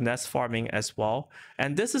little bit of nest farming as well.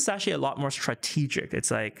 And this is actually a lot more strategic. It's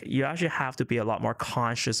like you actually have to be a lot more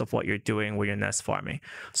conscious of what you're doing when you're nest farming.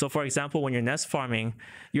 So for example, when you're nest farming,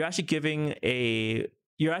 you're actually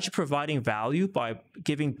providing value by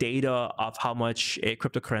giving data of how much a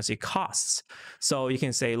cryptocurrency costs. So you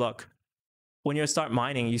can say, look, when you start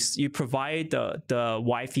mining, you provide the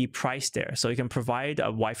Wi-Fi price there, so you can provide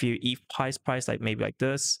a Wi-Fi ETH price like maybe like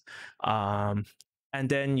this, and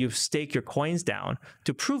then you stake your coins down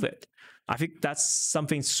to prove it. I think that's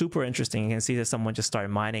something super interesting. You can see that someone just started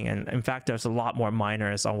mining, and in fact, there's a lot more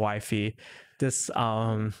miners on Wi-Fi. This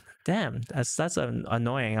damn, that's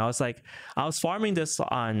annoying. I was farming this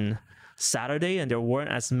on Saturday, and there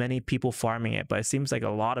weren't as many people farming it, but it seems like a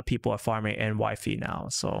lot of people are farming in Wi-Fi now.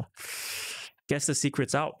 So guess the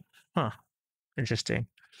secret's out. Huh. Interesting.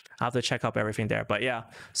 I'll have to check up everything there. But yeah,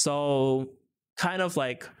 so kind of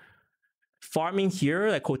like farming here,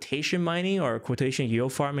 like quotation mining or quotation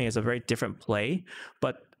yield farming is a very different play.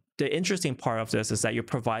 But the interesting part of this is that you're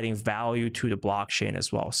providing value to the blockchain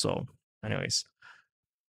as well. So anyways.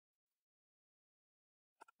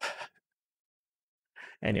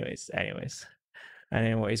 Anyways,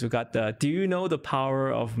 we got the, do you know the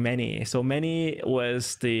power of many? So many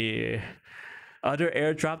was the other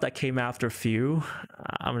airdrop that came after few.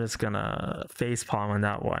 I'm just gonna facepalm on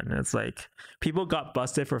that one. It's like people got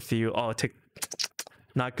busted for few. Oh,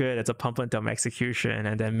 not good. It's a pump and dump execution,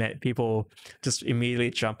 and then people just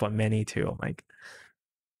immediately jump on many too. I'm like,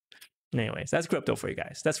 anyways, that's crypto for you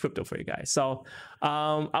guys. So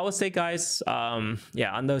I would say, guys,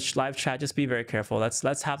 yeah, on the live chat, just be very careful.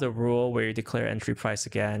 Let's have the rule where you declare entry price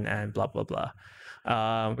again and blah blah blah.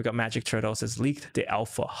 We got Magic Turtle says leaked the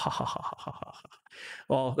alpha.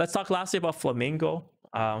 Well, let's talk lastly about Flamingo.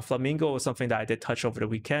 Flamingo was something that I did touch over the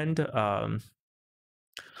weekend.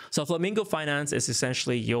 So Flamingo Finance is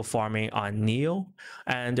essentially yield farming on Neo,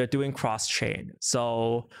 and they're doing cross-chain.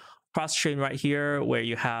 So cross-chain right here, where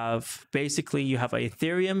you have a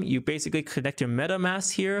Ethereum, you basically connect your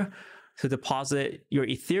MetaMask here to deposit your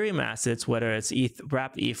Ethereum assets, whether it's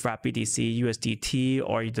wrapped BTC, USDT,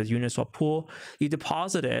 or the Uniswap pool. You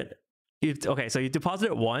deposit it. So you deposit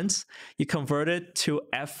it once, you convert it to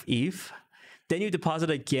FETH, then you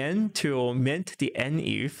deposit again to mint the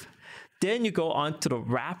NETH. Then you go on to the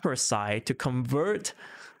wrapper side to convert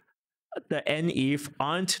the NETH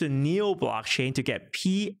onto the Neo blockchain to get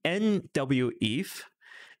PNWETH,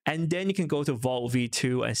 and then you can go to Vault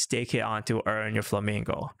V2 and stake it on to earn your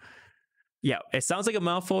Flamingo. Yeah, it sounds like a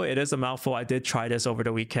mouthful. It is a mouthful. I did try this over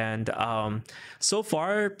the weekend. So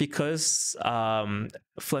far, because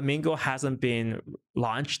Flamingo hasn't been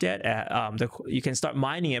launched yet, you can start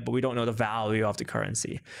mining it, but we don't know the value of the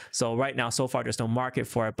currency. So right now, so far, there's no market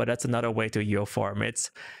for it, but that's another way to yield farm. It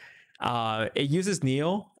uses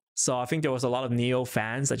Neo. So I think there was a lot of Neo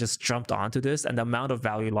fans that just jumped onto this, and the amount of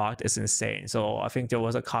value locked is insane. So I think there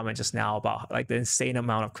was a comment just now about like the insane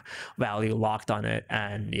amount of value locked on it,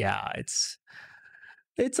 and yeah, it's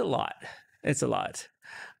a lot. It's a lot.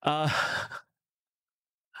 Yeah.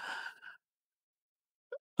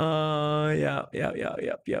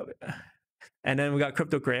 And then we got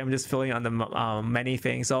Crypto Graham just filling on the many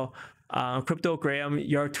things. So Crypto Graham,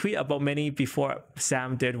 your tweet about many before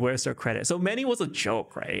Sam did, where's their credit? So many was a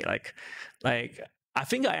joke, right? Like I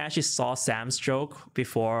think I actually saw Sam's joke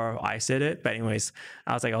before I said it. But anyways,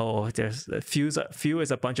 I was like, oh, there's few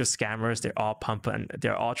is a bunch of scammers. They're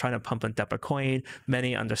all trying to pump and dump a coin.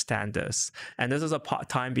 Many understand this. And this is a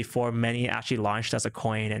time before many actually launched as a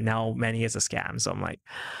coin, and now many is a scam. So I'm like,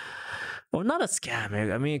 well, not a scam.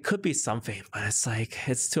 I mean, it could be something, but it's like,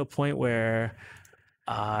 it's to a point where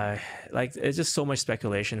like it's just so much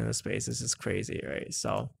speculation in the space. This is crazy, right?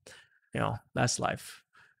 So, that's life.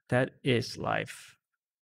 That is life.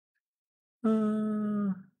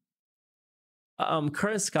 Current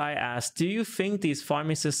Sky asks, do you think these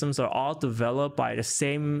farming systems are all developed by the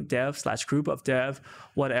same dev/group of dev,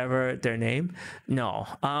 whatever their name? No.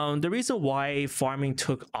 The reason why farming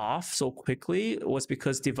took off so quickly was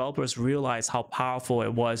because developers realized how powerful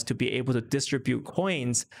it was to be able to distribute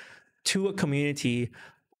coins to a community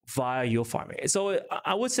via yield farming. So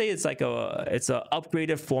I would say it's like it's an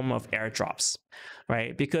upgraded form of airdrops,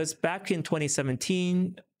 right? Because back in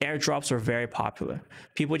 2017, airdrops were very popular.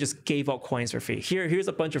 People just gave out coins for free. Here's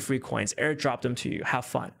a bunch of free coins, airdrop them to you, have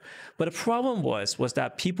fun. But the problem was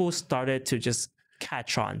that people started to just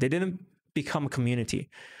catch on. They didn't become a community,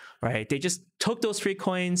 right? They just took those free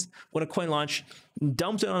coins when a coin launched,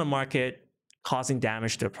 dumped it on the market, causing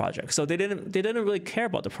damage to the project. So they didn't really care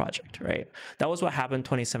about the project, right? That was what happened in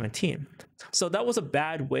 2017. So that was a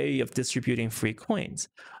bad way of distributing free coins.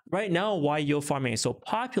 Right now, why yield farming is so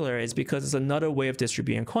popular is because it's another way of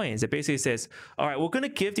distributing coins. It basically says, all right, we're going to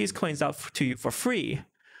give these coins out to you for free,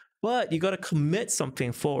 but you got to commit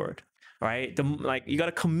something forward, right? Like you got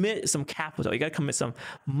to commit some capital, you got to commit some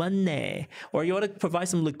money, or you got to provide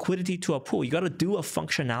some liquidity to a pool. You got to do a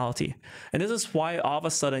functionality. And this is why all of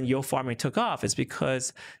a sudden yield farming took off, is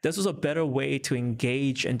because this was a better way to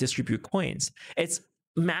engage and distribute coins. It's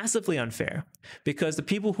massively unfair because the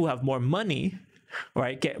people who have more money,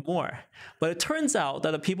 right, get more. But it turns out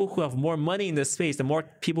that the people who have more money in this space, the more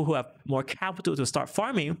people who have more capital to start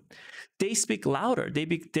farming, they speak louder.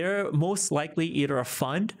 They're most likely either a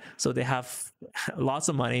fund, so they have lots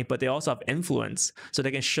of money, but they also have influence, so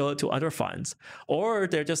they can show it to other funds, or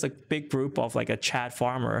they're just a big group of like a Chad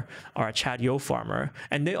farmer or a Chad Yo farmer,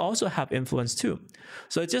 and they also have influence too.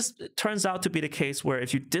 So it just turns out to be the case where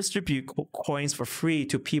if you distribute coins for free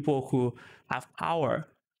to people who have power,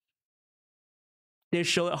 they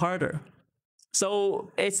show it harder. So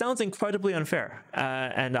it sounds incredibly unfair.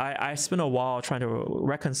 And I spent a while trying to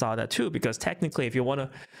reconcile that too, because technically, if you want to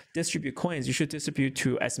distribute coins, you should distribute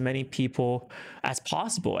to as many people as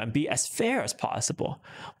possible and be as fair as possible.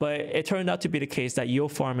 But it turned out to be the case that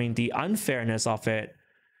yield farming, the unfairness of it,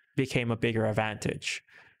 became a bigger advantage.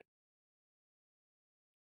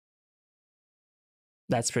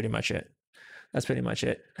 That's pretty much it. That's pretty much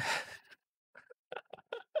it.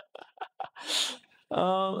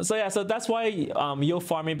 So that's why yield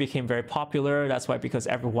farming became very popular. That's why, because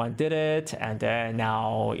everyone did it, and then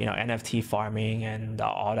now NFT farming and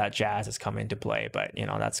all that jazz is coming into play. But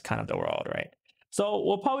that's kind of the world, right? So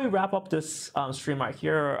we'll probably wrap up this stream right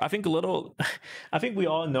here. I think I think we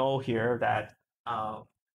all know here that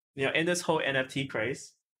in this whole NFT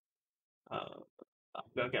craze, I'm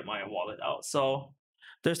gonna get my wallet out. So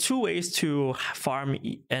there's two ways to farm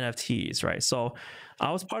NFTs, right? So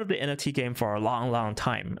I was part of the NFT game for a long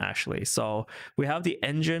time, actually. So we have the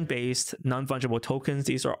engine-based non-fungible tokens.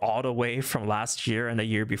 These are all the way from last year and the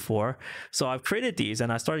year before. So I've created these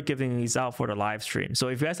and I started giving these out for the live stream. So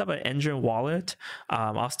if you guys have an engine wallet,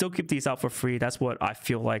 I'll still keep these out for free. That's what I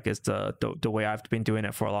feel like is the way I've been doing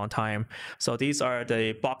it for a long time. So these are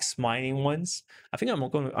the box mining ones. I think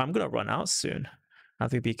I'm gonna run out soon. I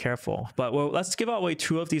have to be careful. But let's give away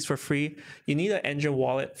 2 of these for free. You need an engine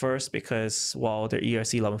wallet first because, well, they're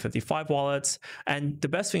ERC 1155 wallets. And the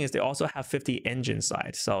best thing is they also have 50 engine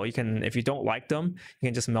side. So you can, if you don't like them, you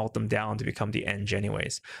can just melt them down to become the engine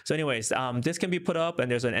anyways. So anyways, this can be put up and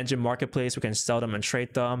there's an engine marketplace. We can sell them and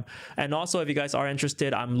trade them. And also, if you guys are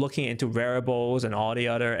interested, I'm looking into wearables and all the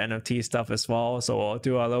other NFT stuff as well. So we'll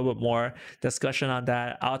do a little bit more discussion on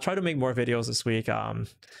that. I'll try to make more videos this week.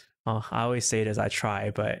 I always say this, I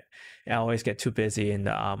try, but I always get too busy in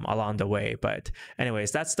along the way. But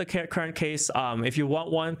anyways, that's the current case. If you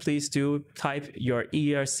want one, please do type your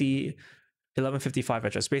ERC 1155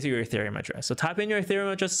 address, basically your Ethereum address. So type in your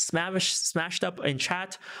Ethereum address, smashed up in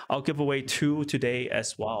chat. I'll give away 2 today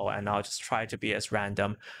as well, and I'll just try to be as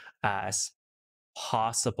random as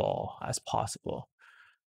possible.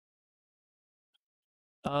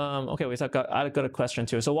 Okay, I got a question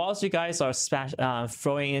too. So whilst you guys are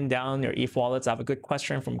throwing in down your ETH wallets, I have a good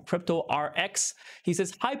question from Crypto RX. He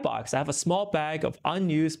says, "Hi Box, I have a small bag of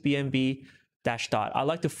unused BNB -DOT. I'd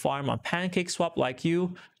like to farm on Pancake swap like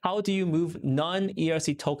you. How do you move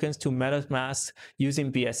non-ERC tokens to MetaMask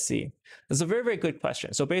using BSC?" That's a very, very good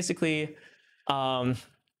question. So basically,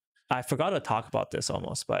 I forgot to talk about this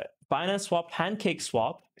almost, but Binance Swap, Pancake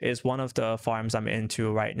Swap is one of the farms I'm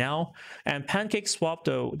into right now. And Pancake Swap,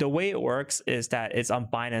 the way it works is that it's on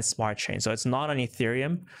Binance Smart Chain. So it's not on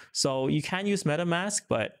Ethereum. So you can use MetaMask,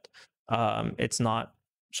 but it's not.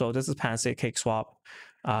 So this is Pancake Swap.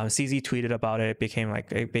 CZ tweeted about it.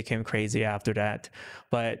 It became crazy after that.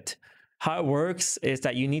 But how it works is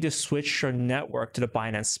that you need to switch your network to the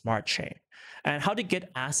Binance Smart Chain. And how to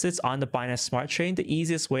get assets on the Binance Smart Chain, the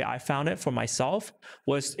easiest way I found it for myself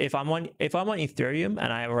was if I'm on Ethereum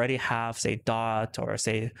and I already have, say, DOT or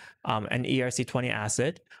say an ERC20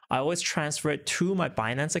 asset, I always transfer it to my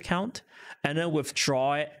Binance account and then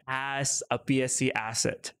withdraw it as a BSC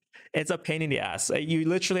asset. It's a pain in the ass. You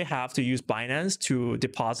literally have to use Binance to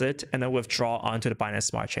deposit and then withdraw onto the Binance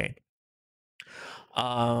Smart Chain.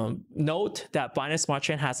 Note that Binance Smart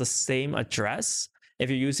Chain has the same address if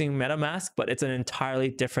you're using MetaMask, but it's an entirely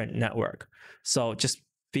different network. So just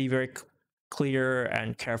be very clear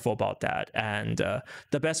and careful about that. And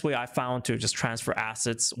the best way I found to just transfer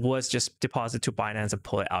assets was just deposit to Binance and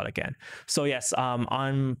pull it out again. So yes,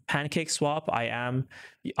 on Pancake Swap, I am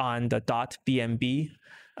on the .bnb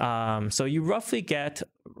So you roughly get,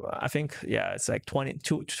 I think, yeah, it's like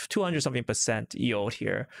 200 something percent yield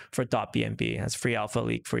here for .bnb. That's free alpha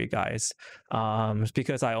leak for you guys.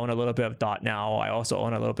 Because I own a little bit of dot now. I also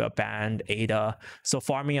own a little bit of band, ada. So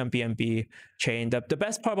farming on BNB chain. The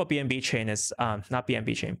best part about BNB chain is not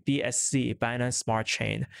BNB chain, BSC, Binance Smart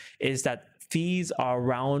Chain, is that fees are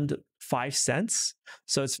around 5 cents.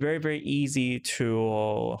 So it's very, very easy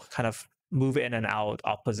to kind of move in and out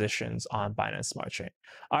of positions on Binance Smart Chain.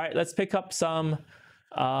 All right, let's pick up some,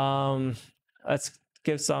 let's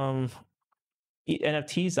give some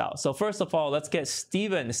NFTs out. So first of all, let's get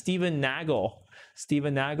Steven Nagel.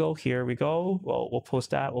 Steven Nagel, here we go. Well, we'll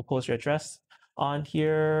post that. We'll post your address on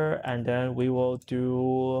here, and then we will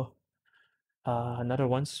do another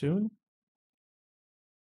one soon.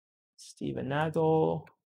 Steven Nagel.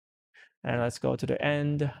 And let's go to the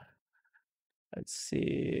end. Let's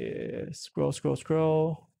see.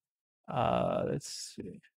 Scroll. Let's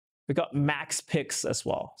see. We got Max Picks as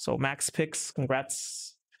well. So Max Picks,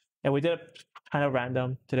 congrats. And we did it kind of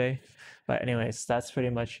random today. But anyways, that's pretty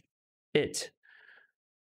much it.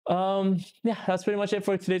 Yeah, that's pretty much it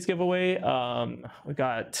for today's giveaway. We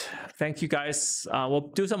got, thank you guys.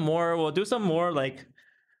 We'll do some more like,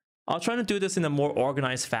 I'll try to do this in a more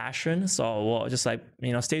organized fashion. So we'll just like,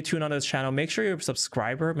 stay tuned on this channel. Make sure you're a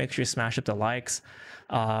subscriber. Make sure you smash up the likes.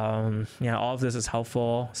 All of this is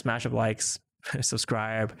helpful. Smash up likes,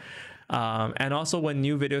 subscribe. And also when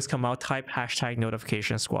new videos come out, type hashtag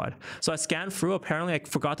notification squad. So I scanned through, apparently I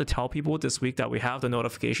forgot to tell people this week that we have the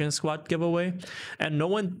notification squad giveaway, and no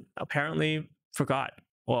one apparently forgot.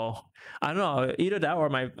 Well, I don't know, either that or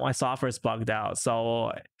my software is bugged out.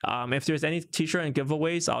 So if there's any t-shirt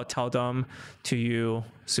giveaways, I'll tell them to you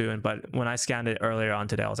soon. But when I scanned it earlier on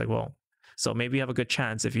today, I was like, well, so maybe you have a good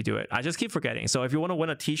chance if you do it. I just keep forgetting. So if you want to win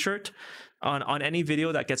a t-shirt on any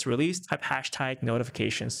video that gets released, type hashtag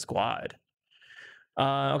notification squad.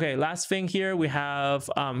 Okay, last thing here, we have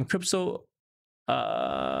Crypto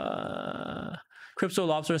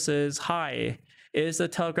Lobster says, hi, is the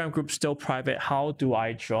Telegram group still private? How do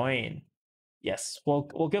I join? Yes,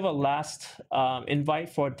 we'll give a last invite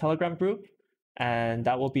for the Telegram group, and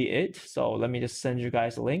that will be it. So let me just send you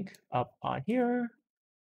guys a link up on here.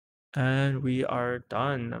 And we are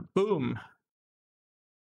done. Boom.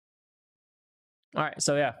 All right,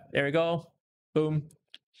 so yeah, there we go. Boom.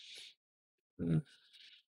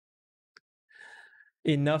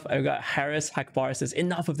 Enough. I got Harris Hackbar says,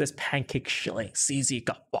 enough of this pancake shilling. CZ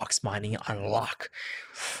got box mining unlock.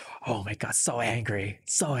 Oh my god, so angry.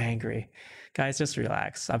 Guys, just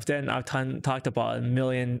relax. I've talked about a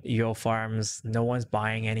million EO farms. No one's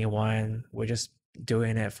buying anyone. We're just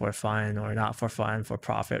doing it for fun, or not for fun, for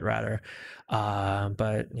profit rather.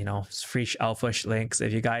 But it's free alpha links.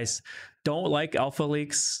 If you guys don't like alpha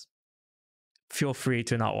leaks, feel free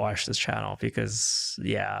to not watch this channel, because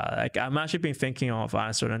yeah, like I'm actually been thinking of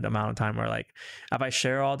a certain amount of time where like if I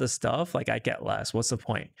share all this stuff, like I get less. What's the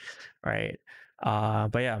point, right?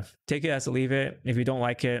 But yeah, take it as a leave it. If you don't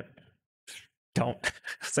like it, don't.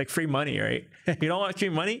 It's like free money, right? You don't want free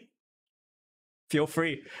money, feel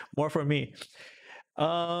free. More for me.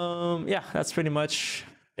 Yeah, that's pretty much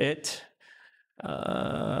it.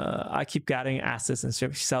 I keep getting assets and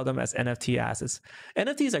sell them as NFT assets.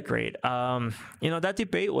 NFTs are great. That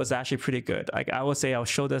debate was actually pretty good. Like I would say, I'll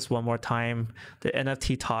show this one more time. The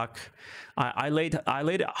NFT talk, I laid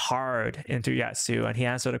it hard into Yatsu, and he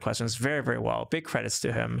answered the questions very, very well. Big credits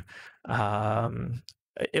to him.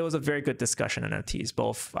 It was a very good discussion on NFTs.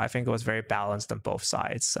 Both, I think it was very balanced on both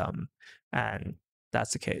sides. And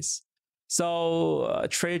that's the case. So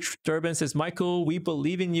Trade Durbin says, Michael, we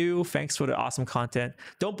believe in you. Thanks for the awesome content.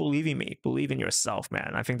 Don't believe in me. Believe in yourself,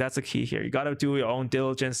 man. I think that's the key here. You got to do your own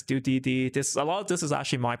diligence, do DD. A lot of this is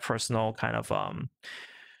actually my personal kind of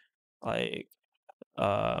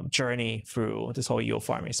journey through this whole yield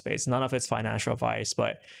farming space. None of it's financial advice,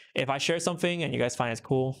 but if I share something and you guys find it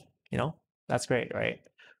cool, that's great, right?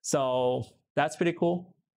 So that's pretty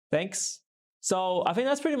cool. Thanks. So I think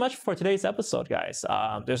that's pretty much for today's episode, guys.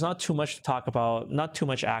 There's not too much to talk about, not too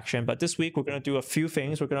much action, but this week we're going to do a few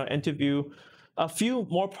things. We're going to interview a few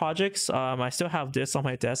more projects. I still have this on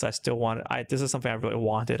my desk. This is something I really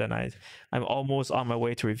wanted, and I'm almost on my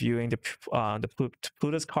way to reviewing the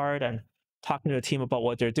Plutus card and talking to the team about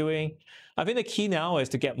what they're doing. I think the key now is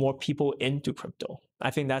to get more people into crypto.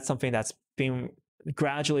 I think that's something that's being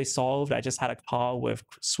gradually solved. I just had a call with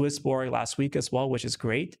Swissborg last week as well, which is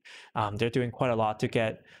great. They're doing quite a lot to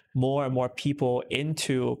get more and more people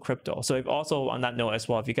into crypto. So if also on that note as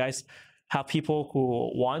well, if you guys have people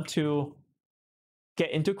who want to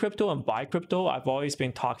get into crypto and buy crypto, I've always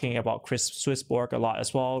been talking about Swissborg a lot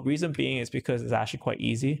as well. Reason being is because it's actually quite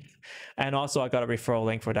easy. And also I got a referral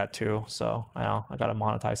link for that too. So I know I got to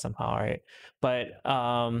monetize somehow, right? But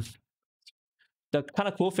the kind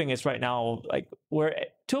of cool thing is right now, like we're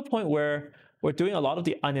to a point where we're doing a lot of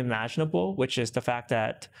the unimaginable, which is the fact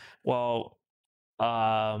that, well,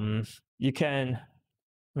 you can,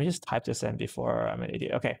 let me just type this in before I'm an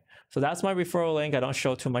idiot. Okay, so that's my referral link. I don't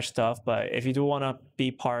show too much stuff, but if you do want to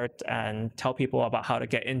be part and tell people about how to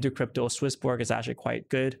get into crypto, Swissborg is actually quite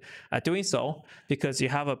good at doing so, because you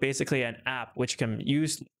have basically an app which can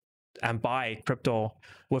use and buy crypto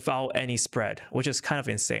without any spread, which is kind of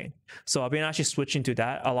insane. So I've been actually switching to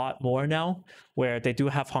that a lot more now, where they do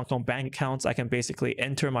have Hong Kong bank accounts. I can basically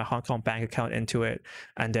enter my Hong Kong bank account into it,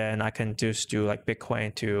 and then I can just do like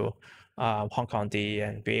Bitcoin to Hong Kong D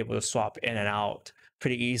and be able to swap in and out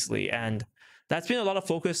pretty easily. And that's been a lot of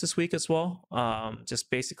focus this week as well. Just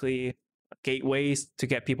basically gateways to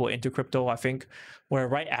get people into crypto. I think we're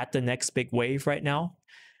right at the next big wave right now.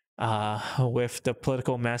 With the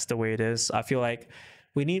political mess the way it is, I feel like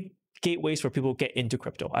we need gateways for people to get into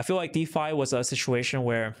crypto. I feel like DeFi was a situation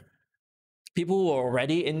where people who were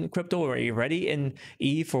already in crypto or already in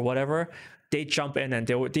ETH or whatever, they jump in and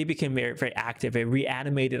they became very, very active. It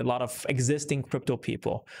reanimated a lot of existing crypto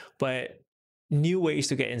people. But new ways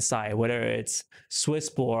to get inside, whether it's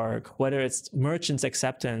Swissborg, whether it's merchants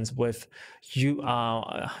acceptance with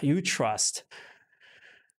Trust,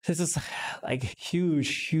 this is like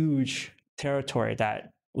huge territory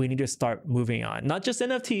that we need to start moving on. Not just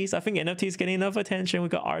NFTs. I think NFTs getting enough attention. We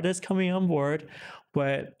got artists coming on board,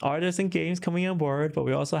 but artists and games coming on board. But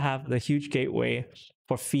we also have the huge gateway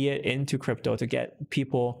for fiat into crypto to get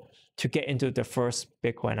people to get into the first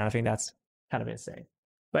Bitcoin. And I think that's kind of insane.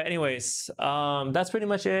 But anyways, that's pretty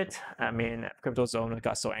much it. I mean, Crypto Zone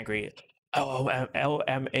got so angry.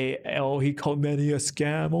 LMAL, he called many a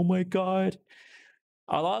scam. Oh my God.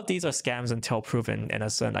 A lot of these are scams until proven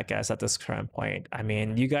innocent, I guess, at this current point. I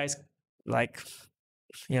mean, you guys, like,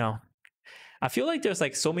 you know, I feel like there's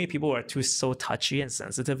like so many people who are so touchy and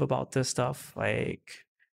sensitive about this stuff. Like,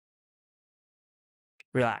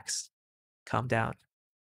 relax, calm down.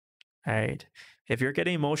 All right. If you're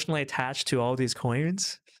getting emotionally attached to all these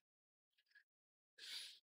coins,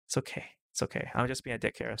 it's okay. It's okay. I'm just being a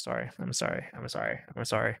dick here. I'm sorry.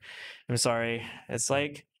 It's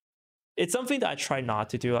like, it's something that I try not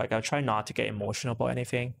to do. Like, I try not to get emotional about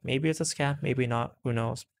anything. Maybe it's a scam, maybe not. Who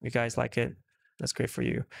knows? You guys like it. That's great for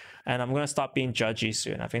you. And I'm going to stop being judgy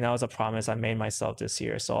soon. I think that was a promise I made myself this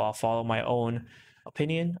year. So I'll follow my own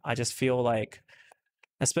opinion. I just feel like,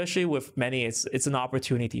 especially with many, it's an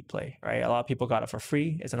opportunity play, right? A lot of people got it for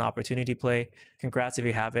free. It's an opportunity play. Congrats if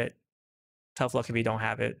you have it. Tough luck if you don't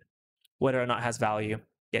have it. Whether or not it has value,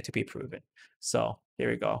 yet to be proven. So here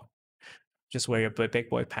we go. Just wear your big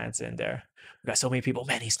boy pants in there. We got so many people,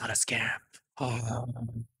 man, he's not a scam. Oh.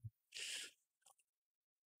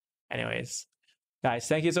 Anyways, guys,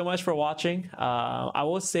 thank you so much for watching. I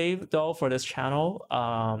will say though, for this channel,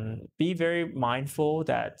 be very mindful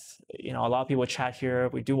that, you know, a lot of people chat here.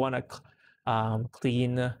 We do want to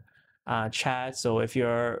clean chat. So if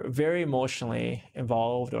you're very emotionally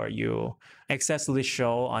involved or you excessively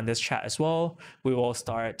show on this chat as well, we will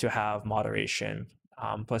start to have moderation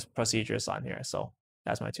procedures on here. So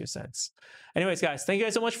that's my 2 cents. Anyways, guys, thank you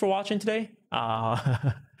guys so much for watching today.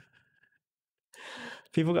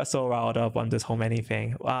 People got so riled up on this whole many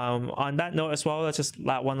thing. On that note as well, let's just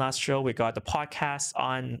one last show. We got the podcast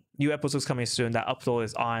on, new episodes coming soon. That upload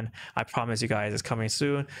is on. I promise you guys, it's coming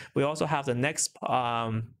soon. We also have the next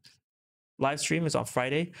live stream is on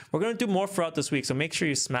Friday. We're going to do more throughout this week, so make sure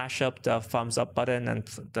you smash up the thumbs up button and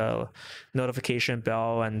the notification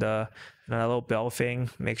bell and the little bell thing.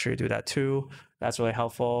 Make sure you do that too. That's really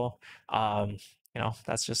helpful. You know,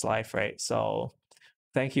 that's just life, right? So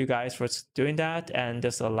thank you guys for doing that. And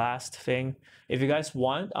just the last thing, if you guys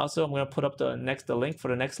want, also I'm going to put up the link for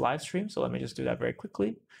the next live stream. So let me just do that very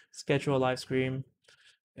quickly. Schedule a live stream.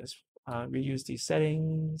 Just reuse these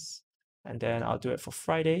settings, and then I'll do it for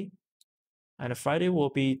Friday. And Friday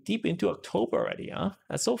will be deep into October already, huh?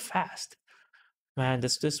 That's so fast. Man,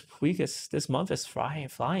 this month is flying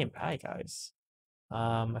by, guys.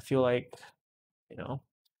 I feel like, you know,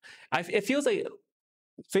 it feels like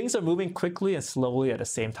things are moving quickly and slowly at the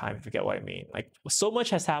same time, if you get what I mean. Like, so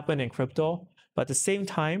much has happened in crypto, but at the same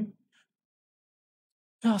time,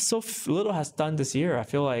 you know, so little has done this year. I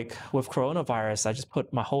feel like with coronavirus, I just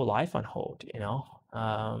put my whole life on hold, you know?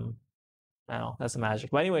 I know, that's the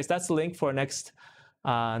magic. But anyways, that's the link for next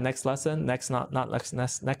lesson, next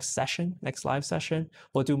session, next live session.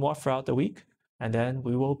 We'll do more throughout the week, and then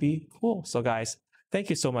we will be cool. So guys, Thank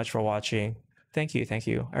you so much for watching. Thank you.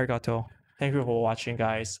 Arigato. Thank you for watching,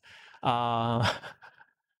 guys. I'm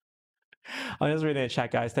just reading the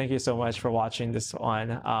chat, guys. Thank you so much for watching this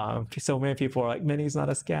one. So many people are like, Mini's not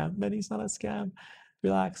a scam. Mini's not a scam.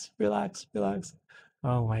 Relax.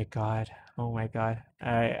 Oh my god. All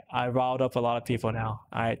right, I riled up a lot of people now.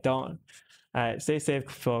 All right, stay safe,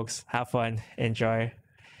 folks. Have fun. Enjoy.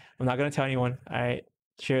 I'm not gonna tell anyone. All right,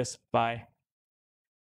 cheers. Bye.